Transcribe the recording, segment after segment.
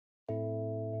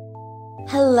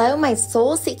Hello, my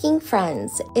soul seeking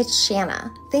friends. It's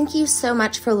Shanna. Thank you so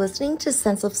much for listening to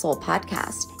Sense of Soul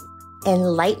podcast.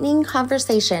 Enlightening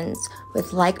conversations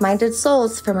with like minded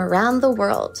souls from around the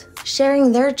world,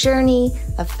 sharing their journey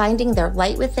of finding their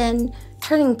light within,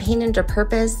 turning pain into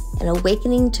purpose, and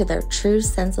awakening to their true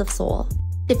sense of soul.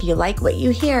 If you like what you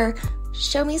hear,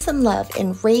 show me some love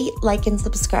and rate, like, and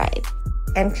subscribe.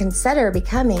 And consider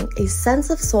becoming a Sense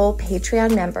of Soul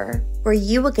Patreon member, where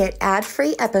you will get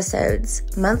ad-free episodes,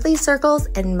 monthly circles,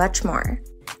 and much more.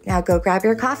 Now go grab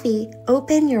your coffee,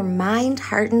 open your mind,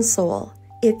 heart, and soul.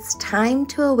 It's time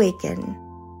to awaken.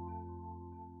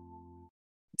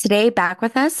 Today, back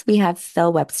with us, we have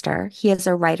Phill Webster. He is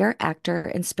a writer, actor,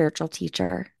 and spiritual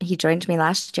teacher. He joined me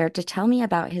last year to tell me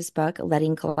about his book,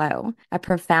 Letting Glow, a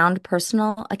profound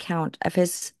personal account of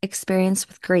his experience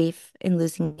with grief in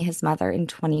losing his mother in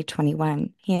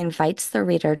 2021. He invites the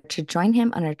reader to join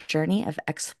him on a journey of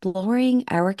exploring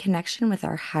our connection with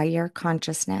our higher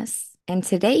consciousness. And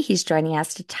today he's joining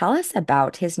us to tell us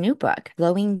about his new book,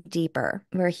 Glowing Deeper,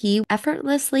 where he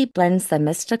effortlessly blends the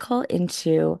mystical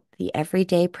into the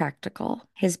everyday practical.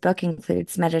 His book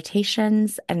includes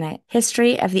meditations and a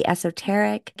history of the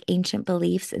esoteric, ancient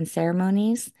beliefs and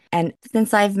ceremonies. And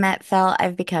since I've met Phill,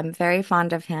 I've become very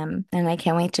fond of him, and I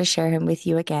can't wait to share him with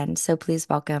you again. So please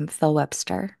welcome Phill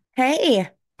Webster. Hey,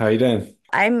 How you doing?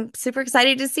 I'm super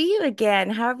excited to see you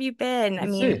again. How have you been? I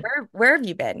Let's mean, see. where have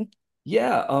you been?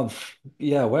 Yeah,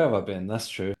 yeah, where have I been? That's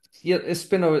true. Yeah, it's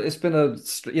been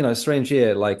a strange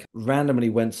year. Like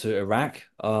randomly went to Iraq.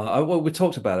 Well, we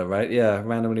talked about it, right? Yeah,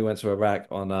 randomly went to Iraq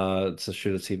on to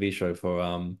shoot a TV show for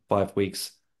 5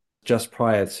 weeks just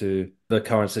prior to the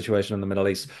current situation in the Middle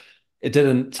East. It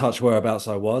didn't touch whereabouts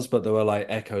I was, but there were like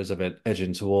echoes of it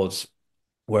edging towards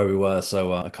where we were.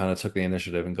 So I kind of took the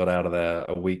initiative and got out of there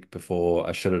a week before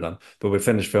I should have done. But we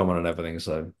finished filming and everything,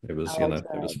 so it was, Oh,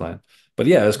 it was good. fine. But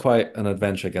yeah, it was quite an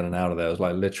adventure getting out of there. It was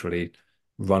like literally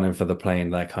running for the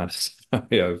plane, that kind of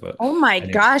scenario. But Oh my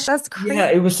anyway. gosh, that's Yeah,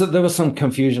 crazy. it was there was some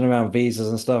confusion around visas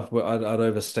and stuff. But I'd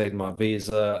overstayed my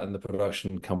visa, and the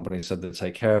production company said they'd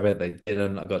take care of it. They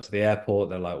didn't. I got to the airport.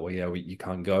 They're like, "Well, yeah, you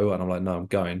can't go," and I'm like, "No, I'm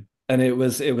going." And it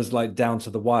was like down to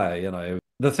the wire, you know.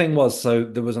 The thing was, so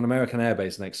there was an American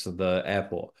airbase next to the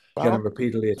airport, getting Well,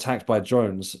 repeatedly attacked by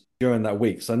drones during that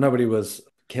week. So nobody was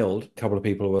killed. A couple of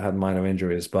people had minor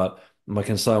injuries, but my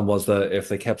concern was that if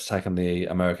they kept attacking the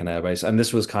American airbase, and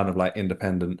this was kind of like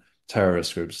independent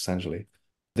terrorist groups essentially,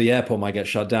 the airport might get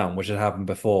shut down, which had happened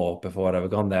before I'd ever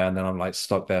gone there, and then I'm like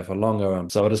stuck there for longer.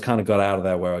 And so I just kind of got out of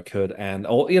there where I could, and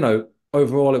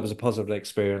overall it was a positive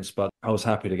experience, but I was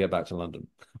happy to get back to London.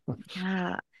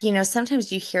 yeah.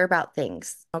 Sometimes you hear about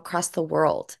things across the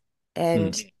world Mm.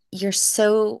 and you're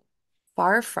so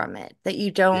far from it that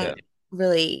you don't Yeah.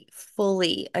 really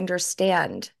fully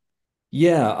understand.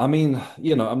 Yeah, I mean,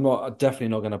 I'm not definitely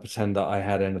not going to pretend that I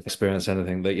had any experience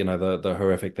anything that, the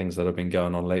horrific things that have been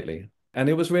going on lately. And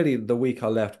it was really the week I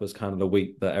left was kind of the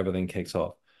week that everything kicks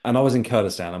off. And I was in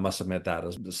Kurdistan, I must admit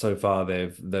that. So far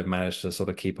they've managed to sort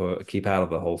of keep out of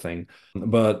the whole thing.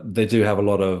 But they do have a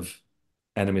lot of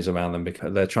enemies around them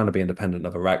because they're trying to be independent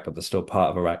of Iraq, but they're still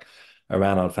part of Iraq.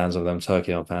 Iran aren't fans of them,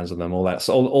 Turkey aren't fans of them, all that.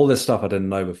 So all this stuff I didn't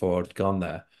know before I'd gone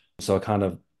there. So I kind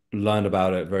of learned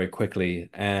about it very quickly.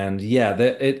 And yeah,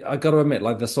 I got to admit,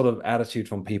 like the sort of attitude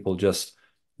from people just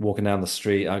walking down the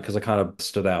street, because I kind of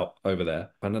stood out over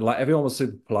there. And like everyone was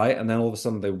super polite, and then all of a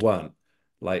sudden they weren't.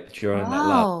 Like during that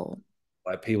last, Oh,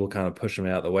 like people kind of pushing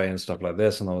me out the way and stuff like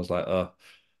this. And I was like, oh,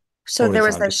 so probably there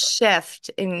was time a to. shift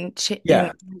in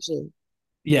Yeah, energy.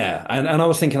 yeah, and I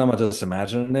was thinking, am I just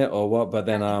imagining it or what? But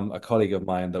then a colleague of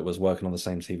mine that was working on the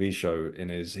same TV show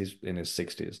he's in his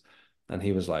 60s, and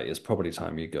he was like, it's probably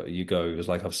time you go. He was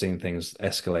like, I've seen things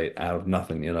escalate out of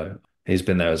nothing, you know. He's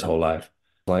been there his whole life.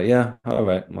 Like, yeah, all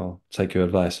right, well, take your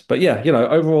advice. But yeah,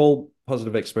 overall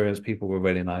positive experience. People were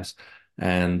really nice,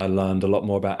 and I learned a lot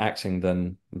more about acting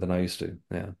than I used to.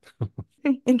 Yeah.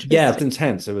 Yeah, it's Interesting.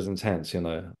 intense. It was intense, you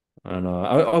know. And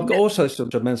I've also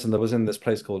should mention that was in this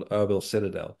place called Erbil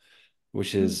Citadel,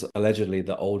 which is allegedly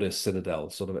the oldest citadel,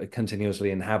 sort of a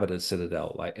continuously inhabited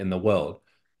citadel, like in the world.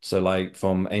 So, like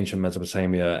from ancient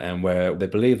Mesopotamia, and where they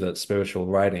believe that spiritual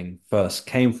writing first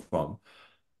came from.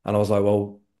 And I was like,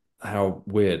 well, how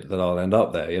weird that I'll end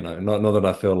up there, you know. Not that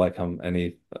I feel like I'm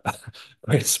any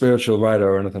great spiritual writer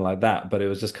or anything like that, but it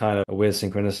was just kind of a weird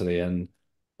synchronicity. And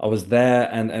I was there,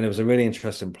 and it was a really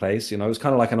interesting place. You know, it was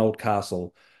kind of like an old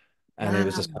castle, and it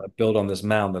was just Wow. kind of built on this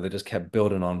mound that they just kept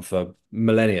building on for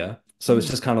millennia. So it's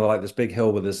just kind of like this big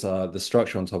hill with this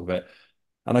structure on top of it.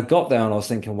 And I got there and I was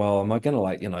thinking, well, am I gonna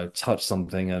like, touch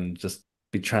something and just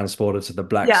be transported to the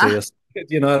Black Yeah. Sea?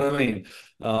 You know what I mean?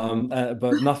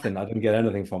 But nothing. I didn't get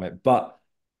anything from it. But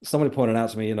somebody pointed out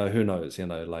to me, who knows?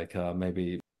 Like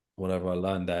maybe whatever I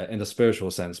learned there in the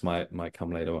spiritual sense might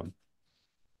come later on.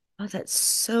 Oh, it's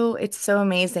so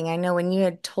amazing. I know when you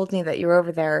had told me that you were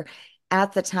over there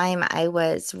at the time, I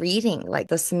was reading like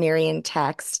the Sumerian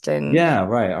text and Yeah,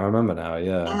 right. I remember now.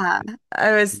 Yeah. yeah,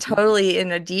 I was totally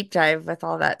in a deep dive with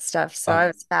all that stuff. So I I'm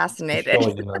was I'm fascinated.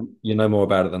 sure you know more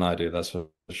about it than I do. That's for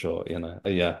sure.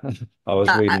 Yeah. I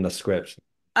was Yeah, reading the script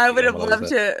I would have while I was loved there.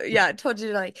 to, yeah, told you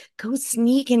to like go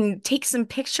sneak and take some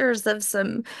pictures of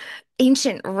some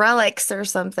ancient relics or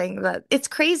something. That it's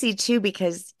crazy too,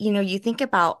 because you think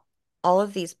about all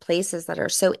of these places that are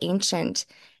so ancient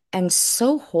and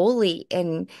so holy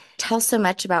and tell so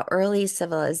much about early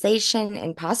civilization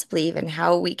and possibly even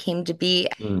how we came to be.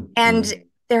 Mm, And mm.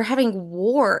 they're having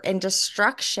war and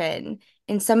destruction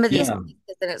in some of these Yeah.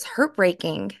 places, and it's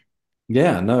heartbreaking.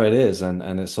 Yeah, no, it is, and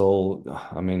it's all.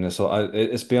 I mean,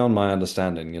 it's beyond my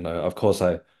understanding. Of course,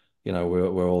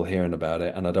 we're all hearing about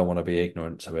it, and I don't want to be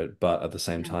ignorant to it, but at the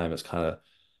same Yeah. time, it's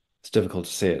difficult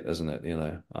to see it, isn't it?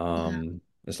 Yeah.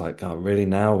 It's like, oh, really?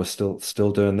 Now we're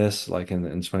still doing this, like in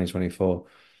 2024.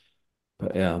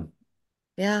 But yeah,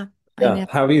 Yeah, I yeah. know.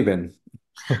 How have you been?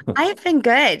 I've been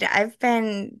good. I've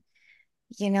been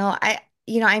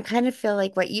I kind of feel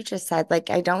like what you just said, like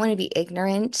I don't want to be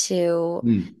ignorant to,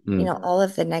 Mm, mm. all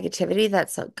of the negativity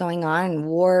that's going on in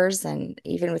wars and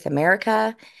even with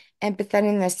America. And but then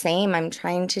in the same, I'm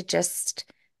trying to just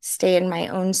stay in my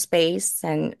own space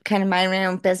and kind of mind my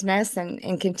own business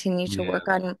and continue to work Yeah.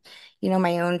 on,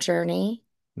 my own journey.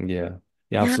 Yeah.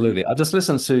 Yeah, Yeah. absolutely. I just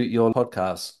listened to your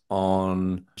podcast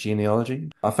on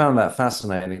genealogy. I found that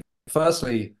fascinating.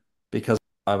 Firstly, because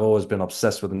I've always been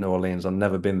obsessed with New Orleans. I've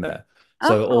never been there.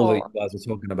 So all that you Oh, guys were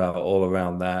talking about all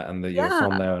around that and that you're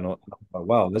from yeah. there and all, I'm like,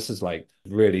 wow, this is like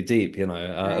really deep,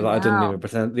 I I didn't know. even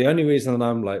pretend. The only reason that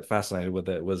I'm like fascinated with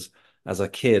it was as a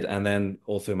kid and then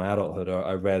all through my adulthood,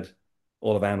 I read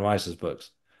all of Anne Rice's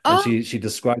books and Oh, she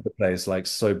described the place like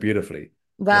so beautifully,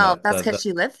 well, that's because the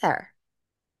she lived there.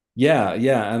 yeah,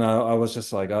 yeah, and I was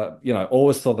just like,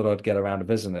 always thought that I'd get around to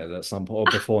visiting it at some point or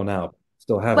before now,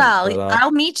 still haven't. Well, But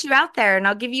I'll meet you out there and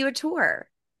I'll give you a tour.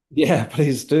 yeah,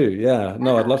 please do. Yeah,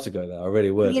 no, I'd Yeah. love to go there. I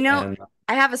really Well, would. And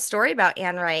I have a story about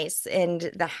Anne Rice and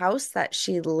the house that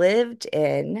she lived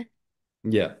in.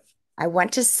 yeah, I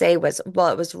want to say well,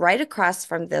 it was right across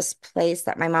from this place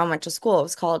that my mom went to school. It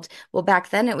was called, well, back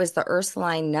then it was the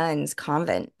Ursuline Nuns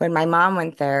Convent. When my mom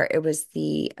went there, it was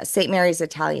the St. Mary's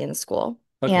Italian School.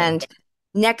 okay. And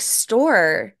next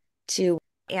door to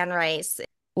Anne Rice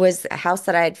was a house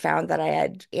that I had found that I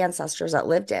had ancestors that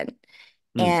lived in.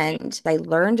 Hmm. And I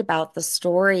learned about the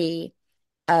story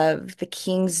of the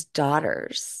king's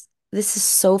daughters. This is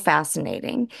so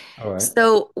fascinating. All right.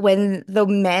 So, when the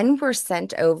men were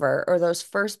sent over, or those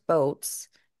first boats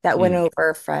that went Hmm.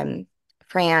 over from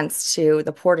France to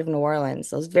the port of New Orleans,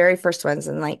 those very first ones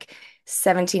in like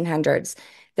 1700s,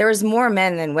 there was more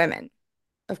men than women,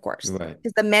 of course, Right.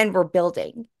 because the men were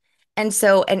building. And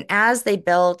so, and as they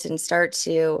built and start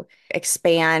to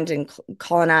expand and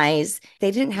colonize,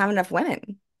 they didn't have enough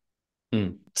women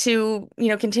Hmm. to,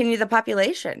 continue the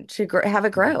population to have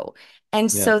it grow.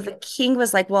 And Yeah. so the king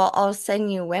was like, well, I'll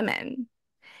send you women.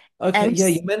 Okay. And Yeah,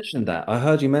 you mentioned that. I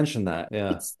heard you mention that.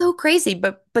 Yeah. it's so crazy,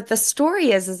 but the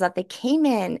story is that they came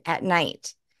in at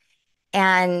night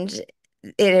and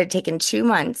it had taken 2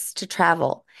 months to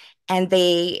travel and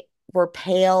they were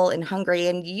pale and hungry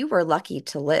and you were lucky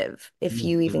to live if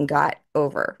you Mhm. even got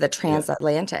over the Yeah.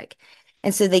 transatlantic.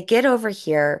 And so they get over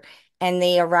here and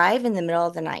they arrive in the middle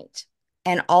of the night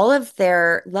and all of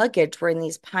their luggage were in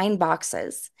these pine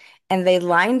boxes and they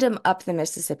lined them up the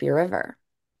Mississippi River.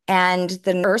 And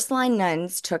the Ursuline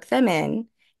nuns took them in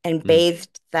and Mm.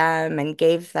 bathed them and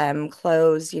gave them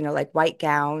clothes, like white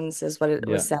gowns, is what it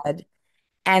was Yeah. said.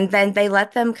 And then they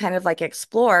let them kind of like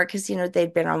explore because,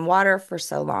 they'd been on water for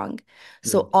so long.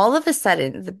 So Mm. all of a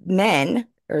sudden, the men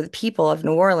or the people of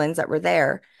New Orleans that were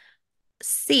there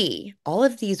see all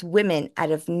of these women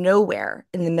out of nowhere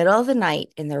in the middle of the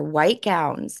night in their white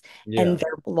gowns and Yeah.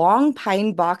 their long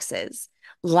pine boxes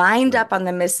lined Right. up on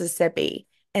the Mississippi.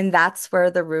 And that's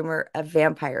where the rumor of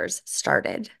vampires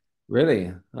started.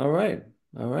 Really? All right.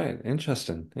 All right.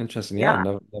 Interesting. Interesting. Yeah, Yeah.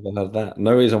 never heard that.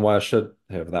 No reason why I should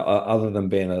have that, other than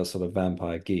being a sort of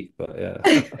vampire geek. But yeah.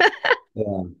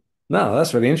 Yeah. No,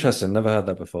 that's really interesting. Never heard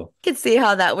that before. Could see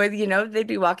how that would, they'd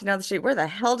be walking down the street. Where the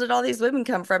hell did all these women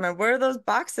come from? And where are those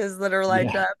boxes that are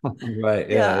lined Yeah. up? Right.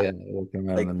 Yeah. Yeah. Yeah. Walking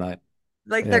around in Like the night.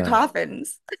 like they're Yeah.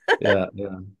 coffins. Yeah.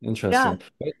 Yeah. Yeah. Interesting.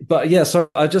 But yeah, so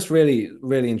I just really,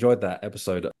 really enjoyed that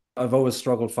episode. I've always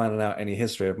struggled finding out any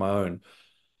history of my own.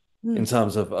 Mm. in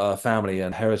terms of family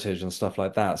and heritage and stuff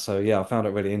like that. So yeah, I found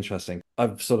it really interesting.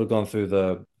 I've sort of gone through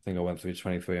I think I went through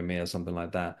 23andMe or something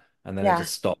like that, and then it Yeah.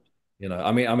 just stopped.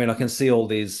 I can see all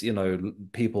these,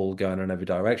 people going in every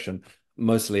direction,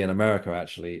 mostly in America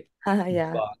actually,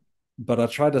 Yeah. but I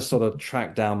tried to sort of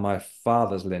track down my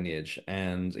father's lineage,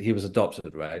 and he was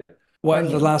adopted, right? Well,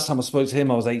 the Right. last time I spoke to him,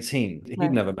 I was 18. He'd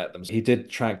Right. never met them. He did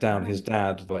track down his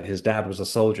dad, but his dad was a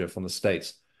soldier from the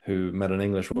States who met an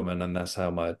English woman, and that's how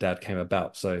my dad came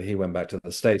about. So he went back to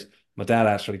the States. My dad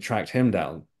actually tracked him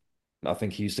down. I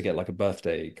think he used to get like a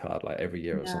birthday card like every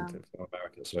year or Yeah. something from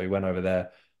America. So he went over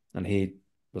there and he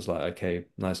was like, okay,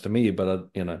 nice to meet you, but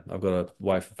I've got a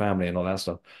wife and family and all that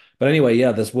stuff. But anyway,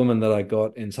 yeah, this woman that I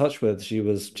got in touch with, she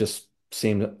was just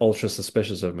seemed ultra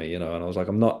suspicious of me, and I was like,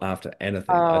 I'm not after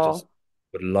anything. I just Oh,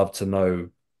 would love to know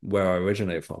where I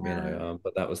originate from, yeah.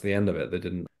 but that was the end of it. They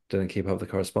didn't keep up the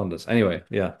correspondence. Anyway,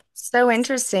 yeah. So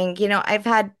interesting. I've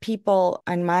had people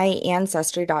on my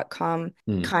ancestry.com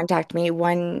Mm, contact me.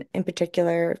 One in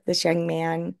particular, this young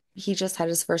man, he just had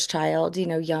his first child,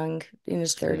 young in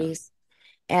his yeah. 30s.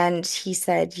 And he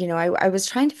said, I was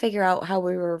trying to figure out how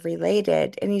we were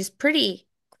related. And he's pretty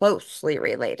closely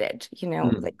related,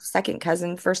 Mm, like second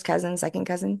cousin, first cousin, second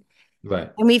cousin.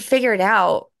 right. And we figured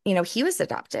out, he was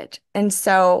adopted. And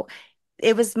so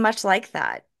it was much like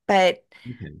that. But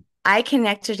Okay. I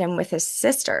connected him with his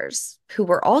sisters who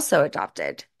were also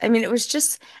adopted. I mean, it was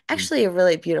just Mm. actually a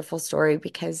really beautiful story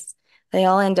because they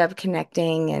all end up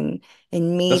connecting and That's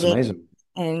meeting amazing.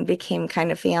 and became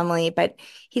kind of family. But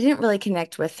he didn't really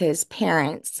connect with his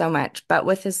parents so much, but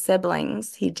with his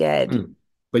siblings, he did. Mm.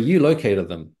 But you located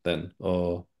them then,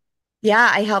 or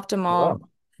Yeah, I helped them oh, all wow.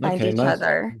 find Okay, each nice.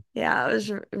 other. Yeah, it was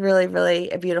really, really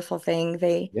a beautiful thing.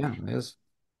 Yeah, it is.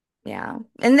 Yeah.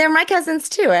 And they're my cousins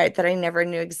too, that I never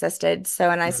knew existed.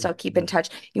 So, and I Mm. still keep in Mm. touch.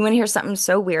 You want to hear something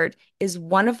so weird? Is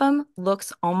one of them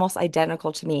looks almost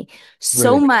identical to me.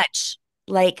 So Really? much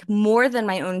like more than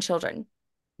my own children.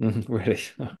 Really?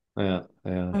 Yeah, yeah.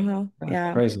 Yeah,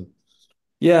 Yeah. crazy.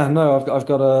 Yeah, no, I've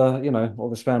got all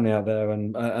this family out there,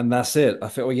 and that's it. I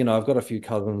feel, well, I've got a few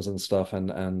cousins and stuff,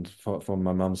 and from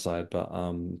my mum's side, but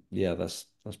yeah, that's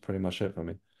pretty much it for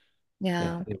me.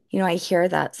 Yeah. Yeah. I hear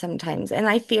that sometimes and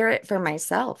I fear it for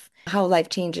myself, how life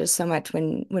changes so much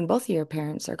when both of your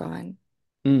parents are gone.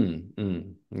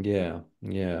 Yeah,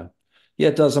 yeah. Yeah,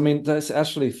 it does. I mean, it's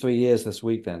actually 3 years this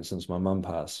week then since my mum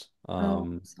passed.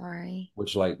 Oh, sorry.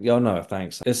 Which like, yeah, no,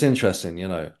 thanks. It's interesting,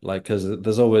 like because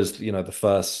there's always, the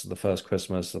first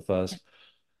Christmas, the first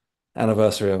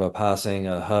anniversary of her passing,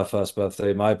 her first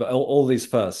birthday, but all these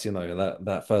firsts,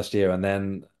 that first year, and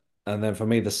then for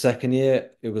me, the second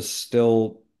year, it was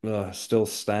still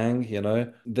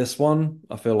staying. This one,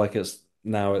 I feel like it's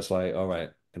like, all right,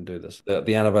 I can do this.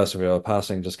 The anniversary of her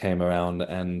passing just came around,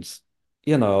 and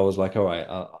I was like, all right,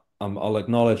 I'll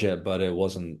acknowledge it, but it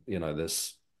wasn't,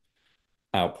 this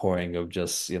outpouring of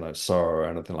just sorrow or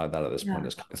anything like that at this point.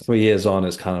 Yeah. It's 3 years on,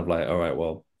 it's kind of like, all right,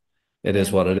 well, it is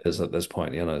Yeah. what it is at this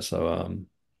point, so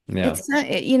yeah. It's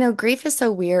not, grief is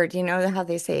so weird. You know how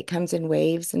they say it comes in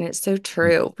waves, and it's so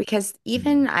true because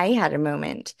even Mm. I had a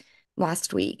moment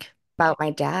last week about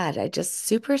my dad. I just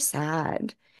super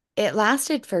sad. It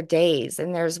lasted for days,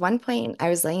 and there was one point I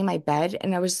was laying in my bed,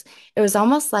 and it was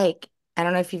almost like I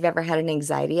don't know if you've ever had an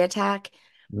anxiety attack,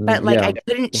 but like Yeah, I of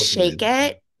couldn't course it shake is.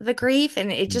 it, the grief,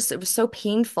 and Mm. it was so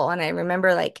painful. And I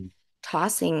remember like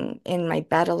tossing in my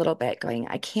bed a little bit, going,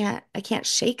 I can't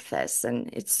shake this, and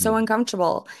it's so Mm.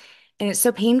 uncomfortable. And it's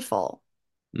so painful.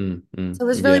 So it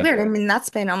was really Yeah, weird. I mean, that's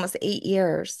been almost 8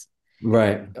 years.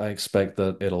 right. I expect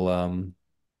that it'll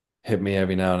hit me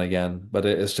every now and again, but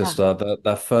it's Yeah. just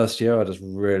that first year I just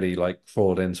really like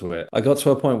crawled into it. I got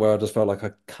to a point where I just felt like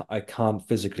I can't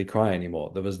physically cry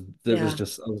anymore. There was Yeah.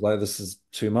 just I was like, this is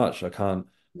too much. I can't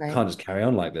Right. just carry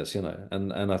on like this, and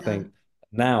I Yeah. think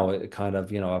now it kind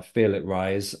of, I feel it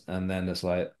rise, and then it's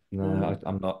like, no, Mm.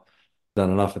 I'm not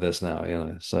done enough of this now,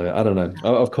 so I don't know.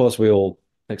 Yeah. Of course we all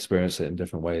experience it in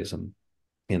different ways, and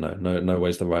no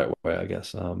way's the right way, I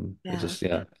guess. It Yeah. just,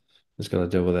 yeah, just got to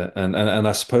deal with it, and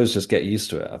I suppose just get used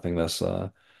to it. I think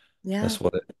Yeah. that's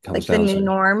what it comes Like the down new to.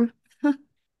 norm.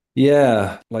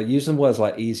 Yeah, like using words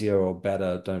like easier or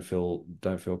better don't feel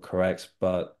correct,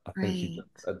 but I think you Right.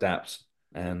 just adapt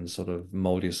and sort of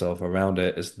mold yourself around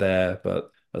it. It's there,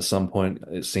 but at some point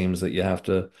it seems that you have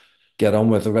to get on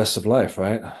with the rest of life,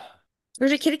 right?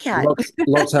 Where's your kitty cat?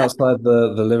 Locked outside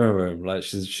the living room, like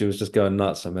she was just going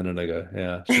nuts a minute ago.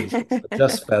 Yeah, she's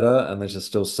just fed her, and then she's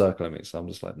still circling me. So I'm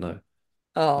just like, no,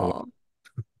 I Oh.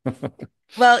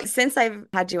 Well, since I've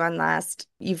had you on last,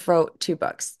 you've wrote two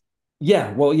books.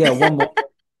 Yeah, well, yeah, one more.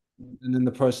 And in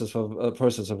the process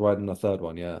of writing the third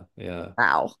one, yeah, yeah,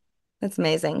 Wow. That's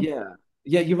amazing. yeah,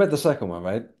 yeah. You read the second one,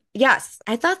 right? Yes,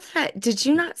 I thought that. Did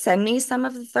you not send me some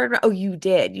of the third one? Oh, you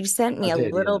did. You sent me I a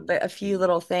did, little yeah, bit, a few yeah.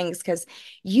 little things because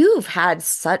you've had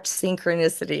such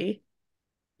synchronicity.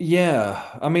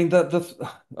 Yeah, I mean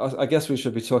I guess we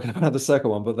should be talking about the second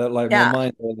one, but that like my Yeah.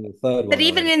 mind on the third But one, I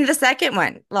even mean, in the second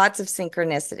one, lots of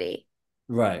synchronicity.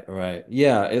 right, right.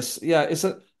 Yeah, it's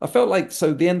a I felt like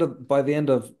so the end of by the end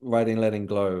of writing Letting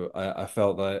Glow, I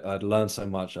felt that I'd learned so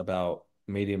much about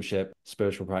mediumship,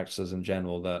 spiritual practices in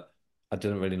general that I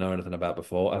didn't really know anything about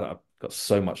before. I've got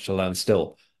so much to learn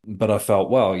still. But I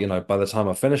felt, well, by the time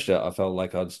I finished it, I felt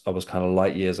like I was kind of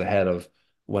light years ahead of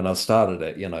when I started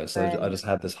it. So I Right. just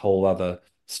had this whole other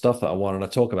stuff that I wanted to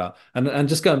talk about. And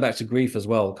just going back to grief as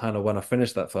well, kind of when I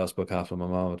finished that first book after my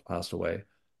mom had passed away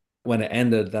when it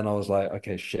ended, then I was like,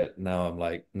 okay, shit. Now I'm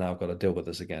like, now I've got to deal with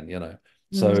this again.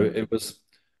 So Mm. it was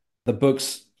the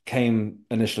books came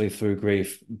initially through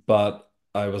grief, but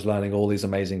I was learning all these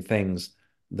amazing things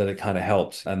that it kind of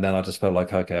helped. And then I just felt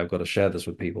like, okay, I've got to share this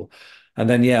with people. And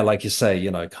then, yeah, like you say,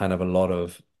 kind of a lot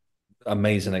of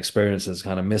amazing experiences,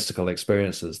 kind of mystical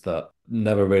experiences that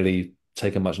never really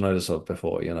taken much notice of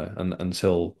before, and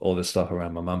until all this stuff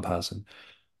around my mum passing.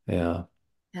 Yeah.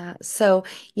 Yeah. So,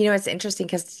 it's interesting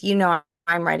because,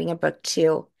 I'm writing a book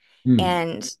too. Mm.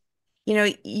 And,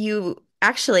 you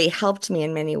actually helped me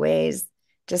in many ways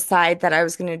decide that I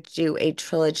was going to do a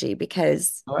trilogy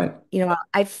because, All right.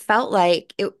 I felt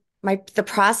like the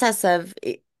process of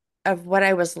what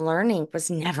I was learning was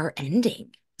never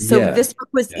ending. So Yeah. this book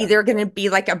was Yeah. either going to be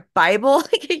like a Bible,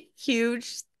 like a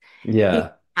huge,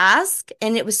 Yeah. ask,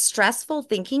 and it was stressful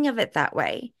thinking of it that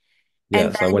way. Yeah.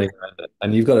 And So when you read it,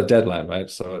 and you've got a deadline, right?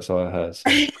 So I heard. So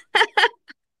then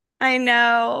I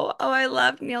know. Oh, I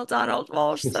love Neil Donald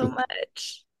Walsh so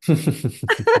much.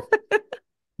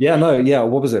 yeah, no, yeah.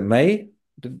 What was it? May?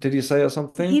 Did you say or He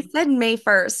something? said May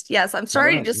 1st. Yes, I'm All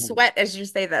starting right. to Yeah. sweat as you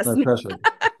say this. No pressure.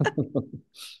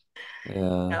 Yeah.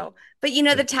 No. But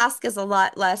the task is a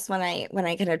lot less when I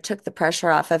kind of took the pressure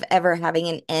off of ever having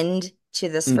an end to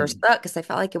this first Mm. book because I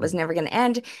felt like it was never going to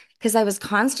end because I was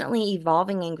constantly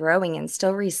evolving and growing and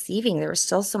still receiving. There was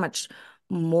still so much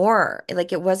more. Like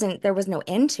there was no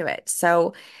end to it.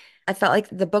 So I felt like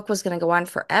the book was going to go on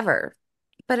forever.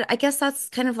 But I guess that's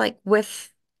kind of like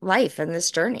with life and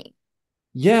this journey.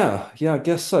 Yeah, I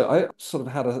guess so. I sort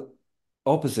of had a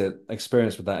opposite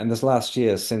experience with that in this last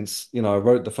year since, I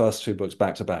wrote the first two books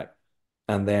back to back.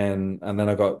 And then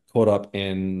I got caught up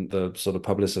in the sort of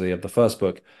publicity of the first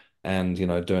book and,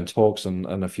 doing talks and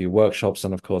a few workshops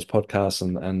and of course podcasts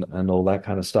and all that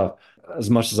kind of stuff. As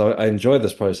much as I enjoyed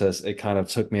this process, it kind of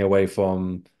took me away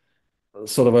from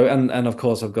sort of and of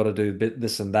course I've got to do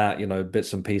this and that,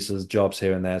 bits and pieces, jobs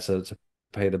here and there to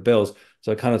pay the bills.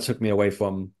 So it kind of took me away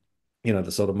from,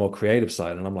 the sort of more creative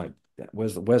side. And I'm like, "Yeah,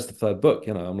 where's the third book?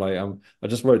 I'm like, I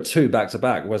just wrote two back to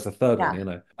back. Where's the third one?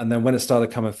 Yeah. And then when it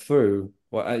started coming through,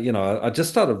 well, I just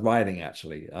started writing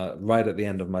actually, right at the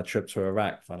end of my trip to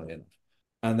Iraq, funnily enough.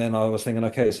 And then I was thinking,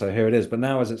 okay, so here it is. But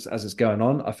now as it's going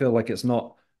on, I feel like it's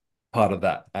not part of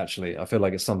that actually. I feel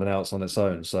like it's something else on its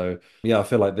own. So yeah, I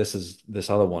feel like this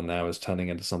other one now is turning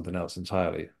into something else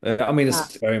entirely. I mean, Yeah.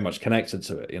 it's very much connected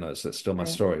to it. It's still my Right.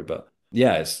 story, but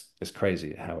yeah, it's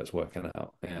crazy how it's working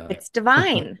out. Yeah. It's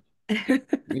divine.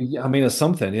 Yeah, I mean, it's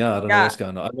something. Yeah, I don't know Yeah. what's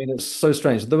going on. I mean, it's so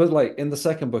strange. There was like in the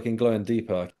second book in Glowing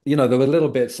Deeper, there were little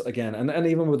bits again, and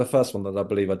even with the first one that I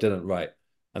believe I didn't write,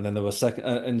 and then there were second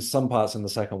in some parts in the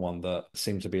second one that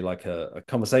seemed to be like a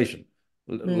conversation,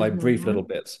 like brief Hmm. little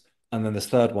bits, and then this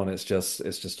third one, it's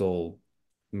just all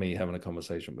me having a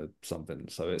conversation with something.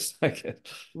 So it's like I'm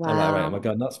like, right, am I Wow.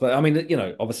 going nuts? But I mean,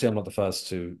 obviously, I'm not the first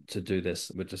to do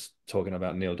this. We're just talking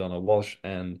about Neil Donald Walsh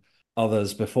and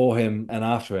others before him and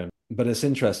after him. But it's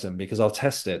interesting because I'll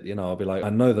test it, I'll be like, I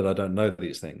know that I don't know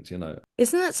these things.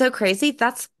 Isn't that so crazy?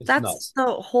 That's It's that's nuts. the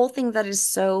whole thing that is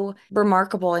so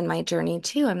remarkable in my journey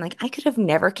too. I'm like, I could have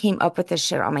never came up with this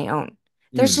shit on my own.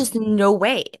 There's Mm. just no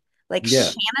way. Like Yeah.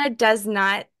 Shanna does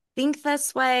not think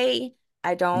this way.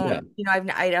 I Yeah. don't,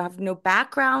 I have no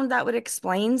background that would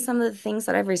explain some of the things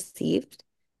that I've received.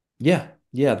 Yeah.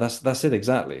 Yeah. That's it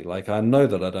exactly. Like I know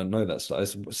that I don't know that stuff.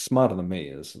 It's smarter than me.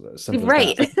 It's as simple as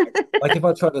Right. that. Like if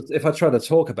I try to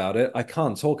talk about it, I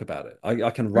can't talk about it. I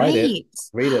can write it, Right.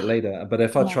 read it later. But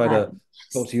if I try Yeah. to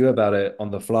talk to you about it on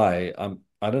the fly,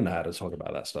 I don't know how to talk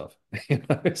about that stuff.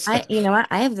 It's You know what?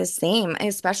 I have the same,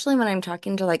 especially when I'm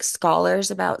talking to like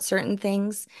scholars about certain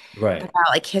things, right. about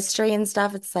like history and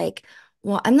stuff. It's like,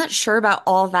 well, I'm not sure about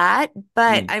all that,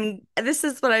 but Mm. this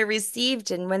is what I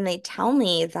received. And when they tell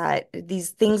me that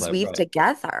these It's things like weave right.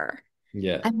 together,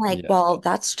 Yeah. I'm like, Yeah. well,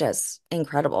 that's just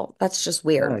incredible. That's just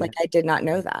weird. No, Like I did not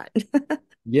know that.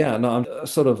 yeah, no, I'm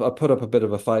I put up a bit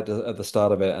of a fight at the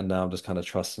start of it, and now I'm just kind of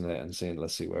trusting it and seeing,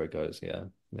 let's see where it goes. Yeah. All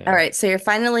Yeah. right, so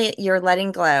you're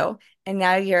letting glow, and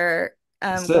now you're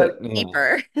That's going it. Yeah.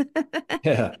 deeper.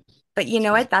 Yeah. But you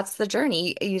know what? That's the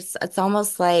journey. It's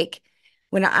almost like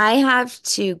when I have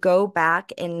to go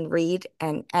back and read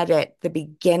and edit the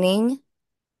beginning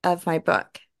of my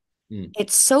book, Mm.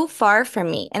 it's so far from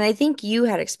me. And I think you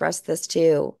had expressed this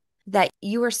too, that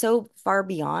you are so far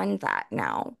beyond that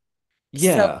now. So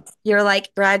Yeah. you're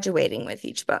like graduating with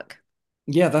each book.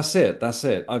 Yeah, that's it. That's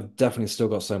it. I've definitely still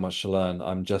got so much to learn.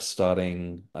 I'm just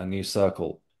starting a new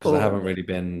circle because I haven't Cool. really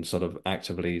been sort of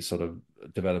actively sort of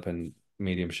developing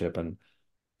mediumship and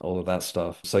all of that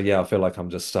stuff. So yeah, I feel like I'm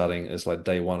just starting. It's like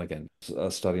day one again.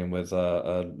 Studying with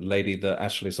a lady that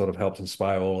actually sort of helped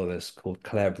inspire all of this called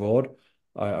Claire Broad.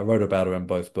 I wrote about her in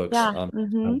both books. Yeah. I'm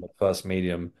Hmm. the first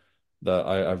medium that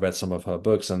I read some of her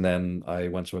books, and then I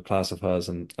went to a class of hers,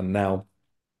 and now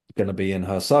going to be in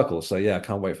her circle. So yeah, I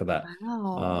can't wait for that.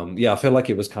 Wow. Yeah, I feel like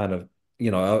it was kind of,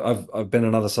 I've been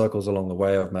in other circles along the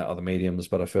way. I've met other mediums,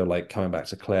 but I feel like coming back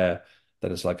to Claire,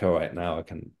 that it's like, all right, now I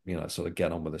can, sort of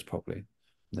get on with this properly.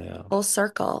 Yeah. Full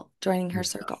circle, joining her Yeah.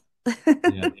 circle.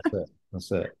 Yeah, that's it.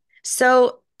 That's it.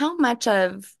 So, how much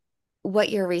of what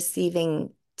you're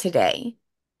receiving today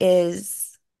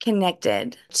is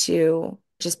connected to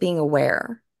just being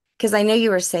aware? Because I know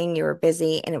you were saying you were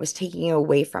busy and it was taking you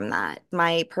away from that.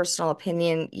 My personal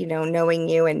opinion, knowing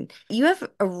you, and you have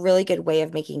a really good way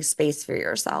of making space for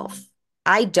yourself.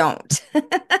 I don't.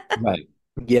 Right.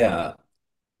 Yeah.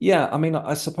 Yeah, I mean,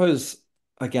 I suppose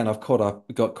again, got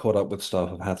caught up with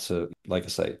stuff. I've had to, like I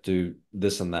say, do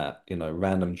this and that,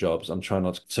 random jobs. I'm trying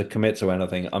not to commit to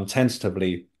anything. I'm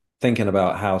tentatively thinking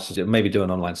about how to maybe do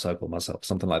an online circle myself,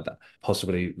 something like that.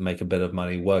 Possibly make a bit of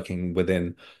money working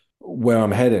within where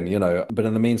I'm heading. But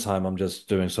in the meantime, I'm just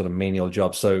doing sort of menial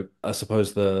jobs. So I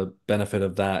suppose the benefit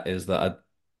of that is that I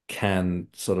can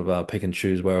sort of pick and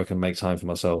choose where I can make time for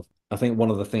myself. I think one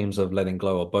of the themes of Letting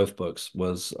Glow of both books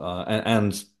was,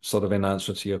 and sort of in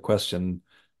answer to your question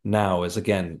now is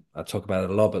again, I talk about it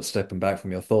a lot, but stepping back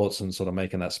from your thoughts and sort of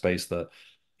making that space that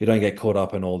you don't get caught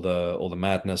up in all the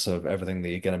madness of everything that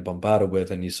you're getting bombarded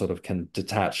with, and you sort of can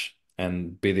detach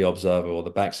and be the observer or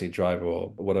the backseat driver or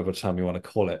whatever term you want to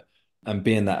call it, and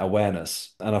be in that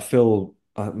awareness. And I feel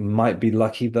I might be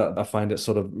lucky that I find it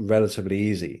sort of relatively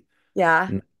easy Yeah.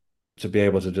 to be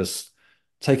able to just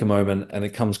take a moment, and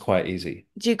it comes quite easy.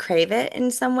 Do you crave it in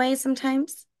some way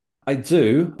sometimes? I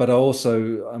do, but I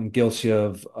also am guilty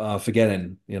of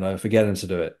forgetting to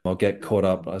do it. I'll get caught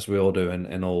up, as we all do,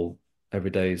 in all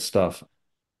everyday stuff.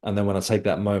 And then when I take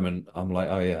that moment, I'm like,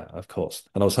 oh yeah, of course.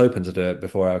 And I was hoping to do it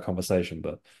before our conversation,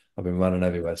 but I've been running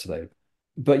everywhere today.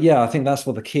 But yeah, I think that's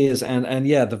what the key is. And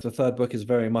yeah, the third book is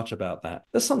very much about that.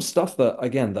 There's some stuff that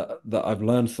again that I've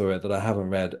learned through it that I haven't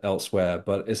read elsewhere,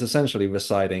 but it's essentially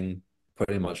reciting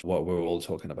pretty much what we're all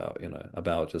talking about,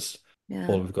 about just Yeah.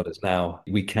 all we've got is now.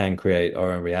 We can create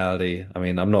our own reality. I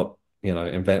mean, I'm not,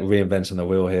 reinventing the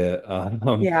wheel here.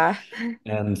 Yeah.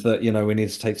 And that we need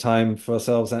to take time for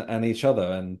ourselves and each other,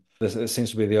 and this it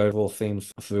seems to be the overall theme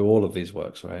through all of these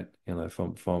works, right?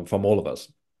 From all of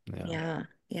us. Yeah. Yeah,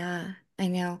 yeah, I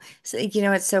know. So,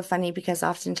 it's so funny because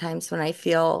oftentimes when I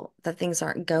feel that things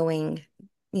aren't going,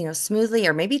 smoothly,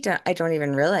 or maybe I don't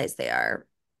even realize they are,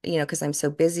 because I'm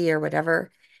so busy or whatever,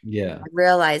 Yeah. I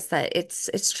realize that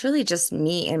it's truly just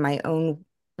me in my own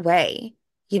way.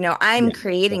 I'm Yeah.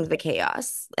 creating the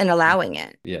chaos and allowing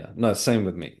it. Yeah, no, same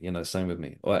with me, same with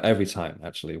me. Or every time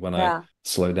actually when I Yeah.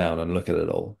 slow down and look at it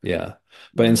all. Yeah.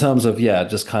 But in Mhm. terms of, yeah,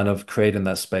 just kind of creating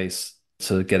that space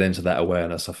to get into that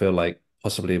awareness, I feel like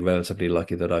possibly relatively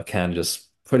lucky that I can just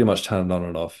pretty much turn it on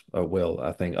and off at will,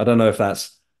 I think. I don't know if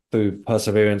that's through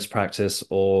perseverance practice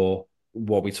or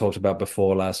what we talked about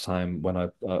before last time when I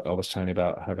was telling you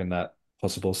about having that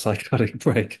possible psychotic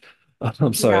break.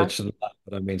 I'm sorry, I Yeah. shouldn't laugh. I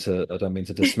don't mean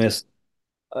to dismiss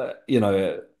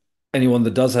anyone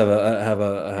that does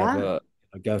Yeah.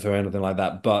 go through anything like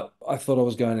that. But I thought I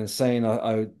was going insane.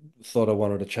 I thought I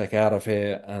wanted to check out of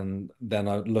here, and then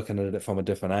I looking at it from a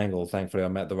different angle. Thankfully, I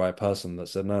met the right person that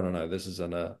said, "No, no, no, this is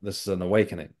an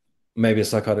awakening. Maybe a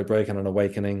psychotic break and an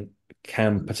awakening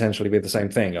can potentially be the same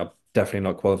thing. I'm definitely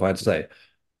not qualified to say,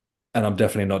 and I'm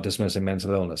definitely not dismissing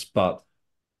mental illness, but."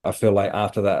 I feel like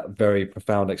after that very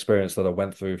profound experience that I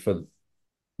went through for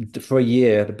a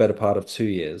year, the better part of 2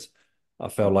 years, I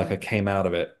felt like I came out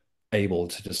of it able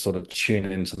to just sort of tune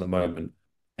into the moment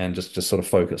and just sort of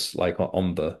focus like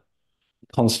on the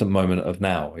constant moment of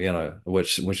now,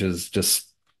 which is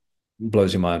just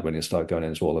blows your mind when you start going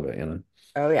into all of it.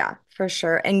 Oh yeah, for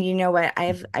sure. And you know what?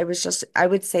 I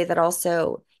would say that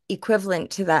also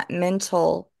equivalent to that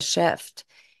mental shift.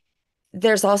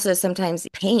 There's also sometimes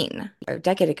pain. A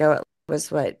decade ago, it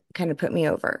was what kind of put me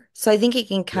over. So I think it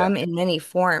can Yeah. come in many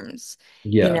forms.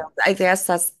 You know, Yeah. I guess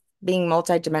that's being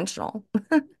multidimensional.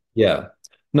 Yeah.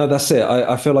 No, that's it.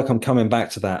 I feel like I'm coming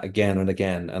back to that again and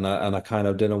again. And I kind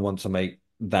of didn't want to make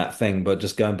that thing, but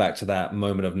just going back to that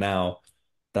moment of now,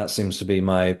 that seems to be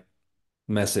my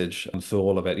message for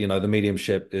all of it. The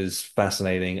mediumship is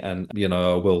fascinating and,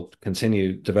 I will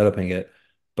continue developing it,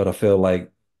 but I feel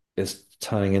like it's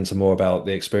turning into more about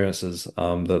the experiences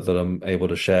that I'm able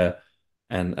to share.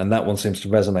 And that one seems to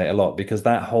resonate a lot because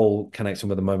that whole connecting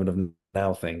with the moment of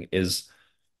now thing is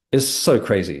so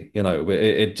crazy.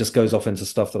 It just goes off into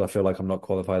stuff that I feel like I'm not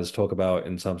qualified to talk about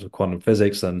in terms of quantum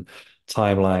physics and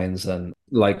timelines and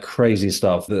like crazy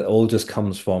stuff that all just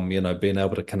comes from, being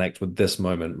able to connect with this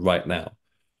moment right now.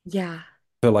 Yeah.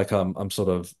 Feel like I'm sort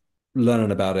of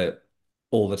learning about it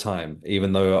all the time,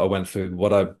 even though I went through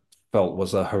what I felt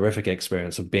was a horrific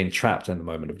experience of being trapped in the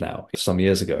moment of now some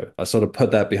years ago. I sort of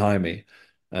put that behind me,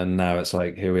 and now it's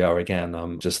like here we are again.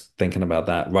 I'm just thinking about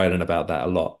that, writing about that a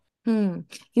lot. Hmm.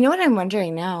 You know what I'm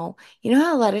wondering now? You know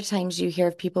how a lot of times you hear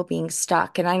of people being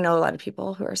stuck, and I know a lot of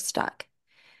people who are stuck.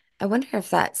 I wonder if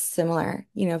that's similar,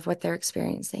 of what they're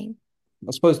experiencing.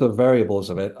 I suppose the variables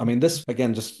of it. I mean, this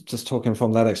again, just talking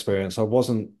from that experience, I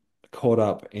wasn't caught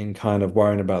up in kind of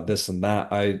worrying about this and that.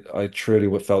 I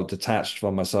truly felt detached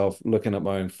from myself, looking at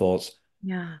my own thoughts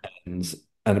Yeah. and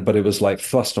but it was like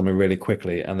thrust on me really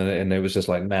quickly, and it was just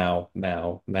like now,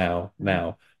 now, now, Mm.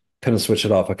 now. Couldn't switch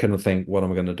it off. I couldn't think, what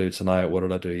am I going to do tonight? What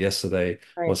did I do yesterday?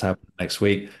 Right. What's happening next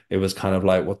week? It was kind of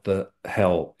like, what the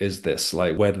hell is this?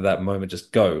 Like, where did that moment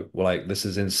just go? Well, like, this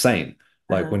is insane.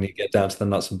 Like Uh-huh. when you get down to the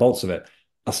nuts and bolts of it,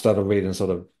 I started reading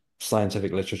sort of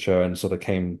scientific literature and sort of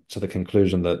came to the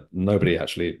conclusion that nobody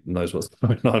actually knows what's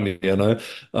going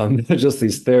on. Just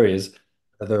these theories.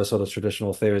 There are sort of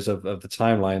traditional theories of the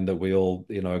timeline that we all,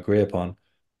 agree upon,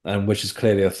 and which is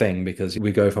clearly a thing because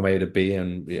we go from A to B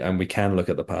and we can look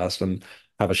at the past and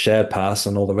have a shared past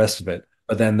and all the rest of it.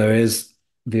 But then there is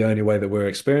the only way that we're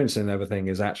experiencing everything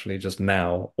is actually just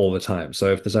now all the time.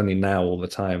 So if there's only now all the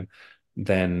time,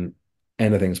 then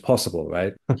anything's possible,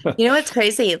 right? You know what's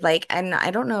crazy? Like, and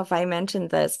I don't know if I mentioned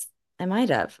this, I might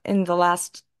have in the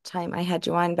last time I had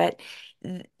you on, but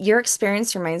your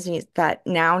experience reminds me that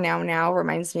now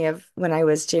reminds me of when I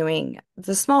was doing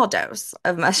the small dose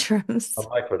of A mushrooms.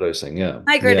 microdosing, yeah. Yeah.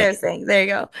 Microdosing. There you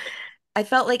go. I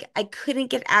felt like I couldn't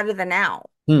get out of the now.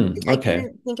 Hmm, I okay.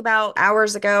 couldn't think about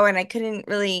hours ago and I couldn't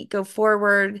really go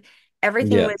forward.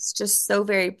 Everything Yeah. was just so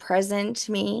very present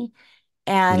to me.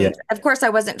 Yeah. And of course, I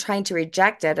wasn't trying to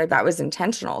reject it. That was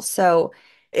intentional. So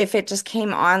if it just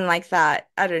came on like that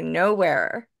out of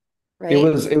nowhere, It right?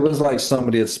 was it was like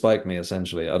somebody had spiked me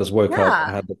essentially. I just woke up, Yeah.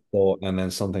 had the thought, and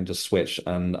then something just switched,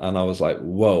 and I was like,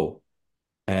 whoa,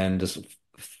 and just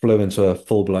flew into a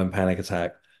full-blown panic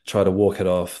attack. Tried to walk it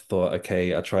off, thought,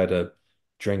 okay, I tried to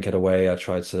drink it away, I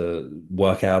tried to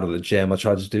work out at the gym, I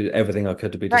tried to do everything I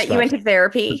could to be Right. You went distracted. to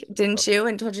therapy, didn't you?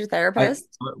 And told your I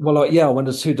therapist? yeah, I went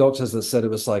to two doctors that said it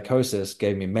was psychosis,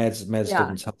 gave me meds. Meds Yeah.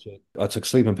 didn't touch it. I took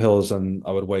sleeping pills, and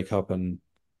I would wake up, and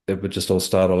it would just all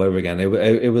start all over again.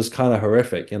 It was kind of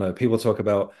horrific. People talk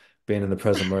about being in the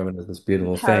present moment as this The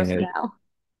beautiful power of thing. now.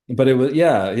 But it was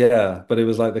yeah, yeah. But it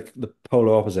was like the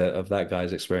polar opposite of that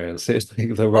guy's experience. It's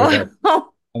like the road up.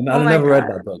 Oh, And oh I my never read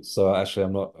God. that book, so actually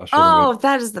I'm not. I shouldn't read. Oh,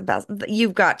 that is the best.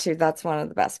 You've got to. That's one of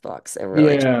the best books. It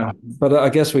really. Yeah, but I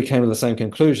guess we came to the same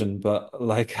conclusion, but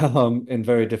like in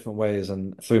very different ways.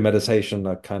 And through meditation,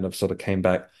 I kind of sort of came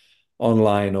back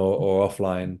online or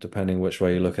offline, depending which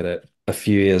way you look at it. A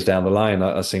few years down the line,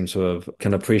 I seem to have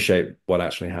can appreciate what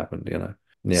actually happened.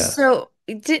 Yeah, So,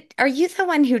 are you the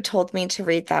one who told me to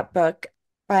read that book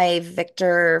by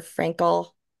Viktor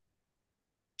Frankl?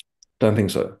 don't think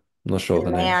so. I'm not sure of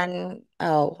The the name. man,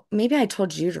 oh, maybe I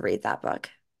told you to read that book.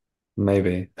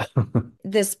 Maybe.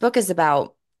 This book is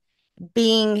about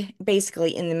being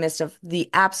basically in the midst of the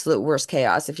absolute worst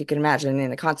chaos, if you can imagine, in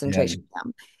a Yeah, concentration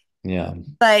camp. yeah,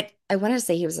 But I want to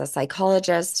say he was a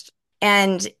psychologist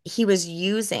and he was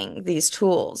using these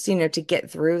tools, to get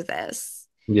through this.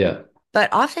 yeah.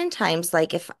 But oftentimes,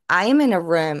 like if I am in a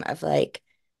room of like,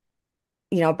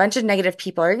 a bunch of negative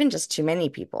people or even just too many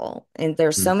people, and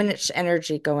there's Mm. so much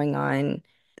energy going on,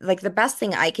 like the best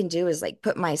thing I can do is like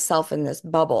put myself in this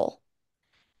bubble,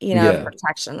 of Yeah.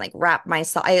 protection, like wrap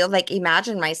myself. I like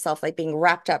imagine myself like being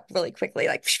wrapped up really quickly,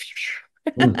 like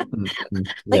Mm, mm, mm.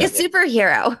 like a Yeah.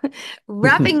 superhero,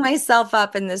 wrapping myself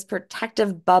up in this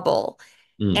protective bubble.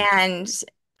 Mm. And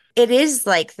it is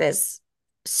like this.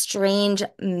 strange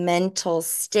mental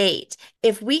state.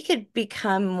 If we could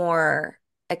become more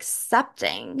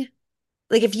accepting,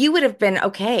 like if you would have been,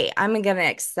 okay, I'm going to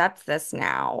accept this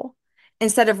now,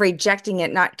 instead of rejecting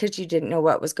it, not because you didn't know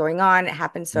what was going on, it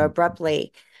happened so Mm,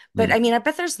 abruptly. But mm. I mean, I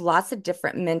bet there's lots of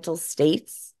different mental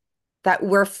states that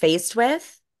we're faced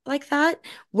with like that,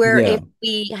 where Yeah. if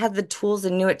we had the tools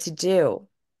and knew what to do.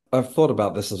 I've thought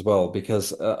about this as well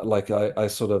because, like, I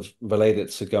sort of relate it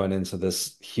to going into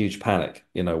this huge panic,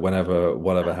 whenever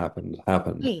whatever happened,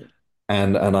 Right.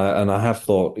 and I have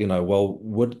thought, well,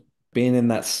 would being in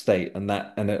that state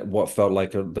what felt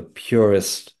like the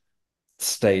purest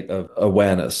state of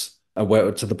awareness,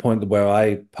 where to the point where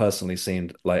I personally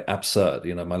seemed like absurd,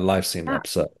 my life seemed Yeah.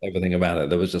 absurd, everything about it.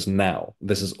 There was just now,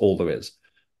 this is all there is.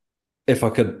 If I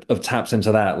could have tapped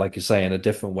into that, like you say, in a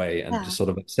different way and Yeah. just sort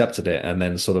of accepted it and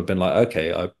then sort of been like,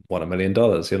 okay, I won $1 million,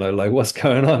 like what's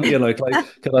going on? Like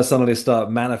could I suddenly start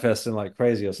manifesting like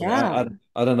crazy or something? Yeah.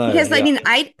 I don't know. Because I Yeah.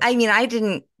 mean, I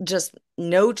didn't just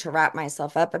know to wrap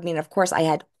myself up. I mean, of course, I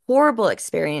had horrible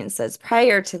experiences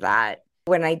prior to that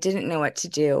when I didn't know what to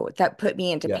do that put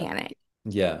me into Yeah. panic.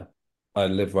 Yeah. I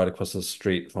live right across the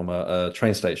street from a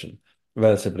train station,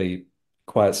 relatively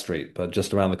quiet street, but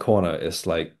just around the corner, it's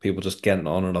like people just getting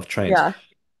on and off trains. Yeah.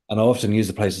 And I often use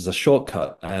the place as a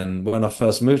shortcut. And when I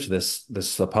first moved to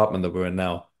this apartment that we're in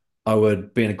now, I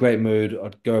would be in a great mood.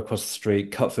 I'd go across the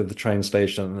street, cut through the train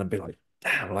station, and I'd be like,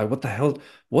 "Damn, like what the hell?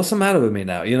 What's the matter with me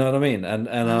now?" You know what I mean? And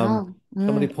Wow.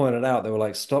 somebody Mm. pointed out they were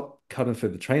like, "Stop cutting through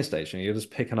the train station. You're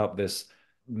just picking up this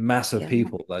massive Yeah.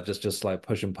 people that just like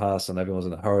pushing past, and everyone's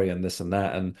in a hurry and this and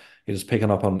that, and you're just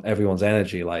picking up on everyone's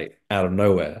energy like out of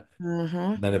nowhere."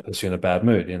 Hmm. And then it puts you in a bad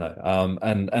mood. And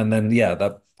then yeah,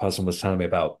 that person was telling me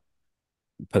about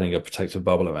putting a protective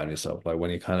bubble around yourself, like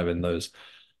when you're kind of in those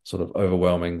sort of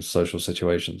overwhelming social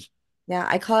situations. Yeah.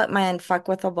 I call it my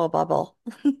unfuckwithable bubble.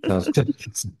 Sounds good.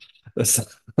 It's,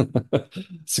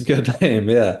 it's a good name,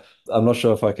 yeah. I'm not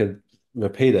sure if I could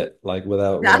repeat it like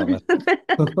Yeah. without messing.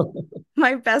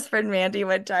 My best friend Mandy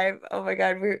one time, oh my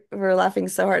God, we were laughing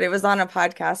so hard. It was on a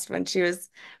podcast when she was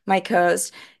my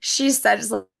co-host. She said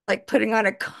it's like putting on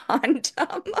a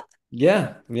condom.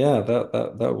 Yeah, yeah,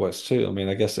 that works too. I mean,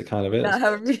 I guess it kind of Yeah, is.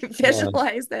 however you Yeah,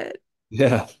 visualize it.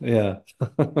 yeah, yeah.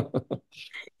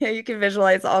 Yeah, you can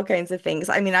visualize all kinds of things.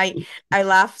 I mean, I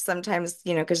laugh sometimes,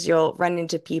 because you'll run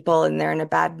into people and they're in a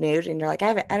bad mood and you're like, I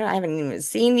haven't even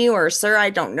seen you, or sir, I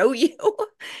don't know you. Oh,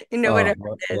 Whatever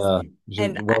well, it is. yeah.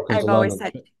 And Welcome to I've always London.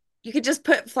 said you could just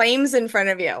put flames in front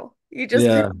of you. You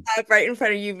just put Yeah, them up right in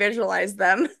front of you, visualize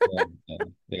them. yeah, yeah,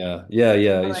 yeah, yeah,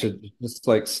 yeah. I'm You like, should just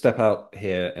like step out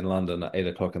here in London at 8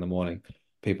 o'clock in the morning.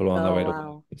 People are on their oh way to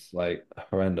work. wow. It's like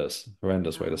horrendous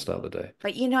way to Wow. start the day.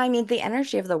 But I mean, the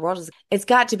energy of the world it's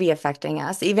got to be affecting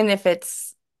us, even if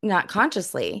it's not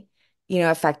consciously,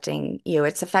 affecting you.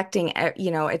 It's affecting,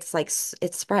 it's like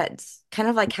it spreads, kind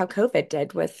of like how COVID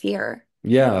did with fear.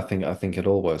 Yeah, I think it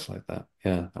all works like that.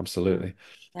 Yeah, Yeah. absolutely.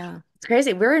 Yeah. It's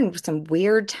crazy. We're in some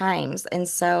weird times. And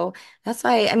so that's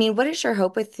why, I mean, what is your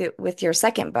hope with your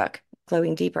second book,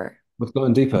 Glowing Deeper? With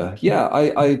going deeper, yeah,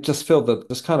 I just feel that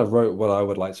this kind of wrote what I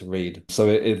would like to read. So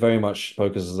it very much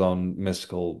focuses on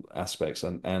mystical aspects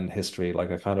and history.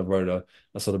 Like I kind of wrote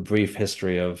a sort of brief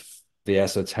history of the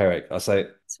esoteric. I say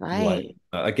That's like right.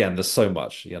 again, there's so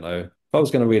much. If I was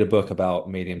going to read a book about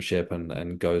mediumship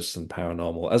and ghosts and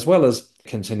paranormal, as well as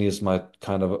continues my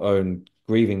kind of own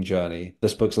grieving journey,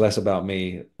 this book's less about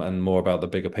me and more about the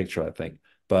bigger picture, I think.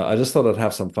 But I just thought I'd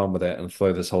have some fun with it and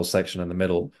throw this whole section in the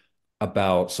middle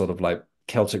about sort of like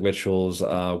Celtic rituals,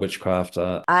 witchcraft,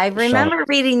 I shaman. remember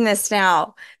reading this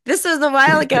now. This was a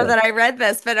while ago Yeah. that I read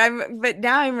this, but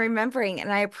now I'm remembering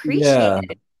and I Yeah.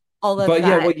 appreciated all of But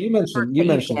yeah, that what you work mentioned, you that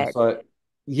you mentioned, did. so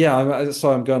yeah,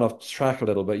 so I'm going off track a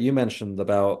little bit. You mentioned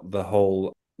about the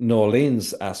whole New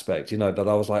Orleans aspect, that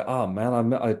I was like, oh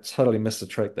man, I totally missed the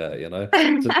trick there,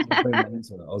 to bring that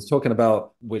into it. I was talking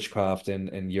about witchcraft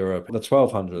in Europe, the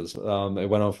 1200s. It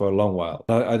went on for a long while.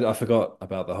 I forgot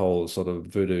about the whole sort of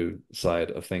voodoo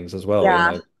side of things as well,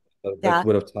 Yeah. that Yeah.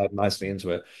 would have tied nicely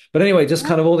into it. But anyway, just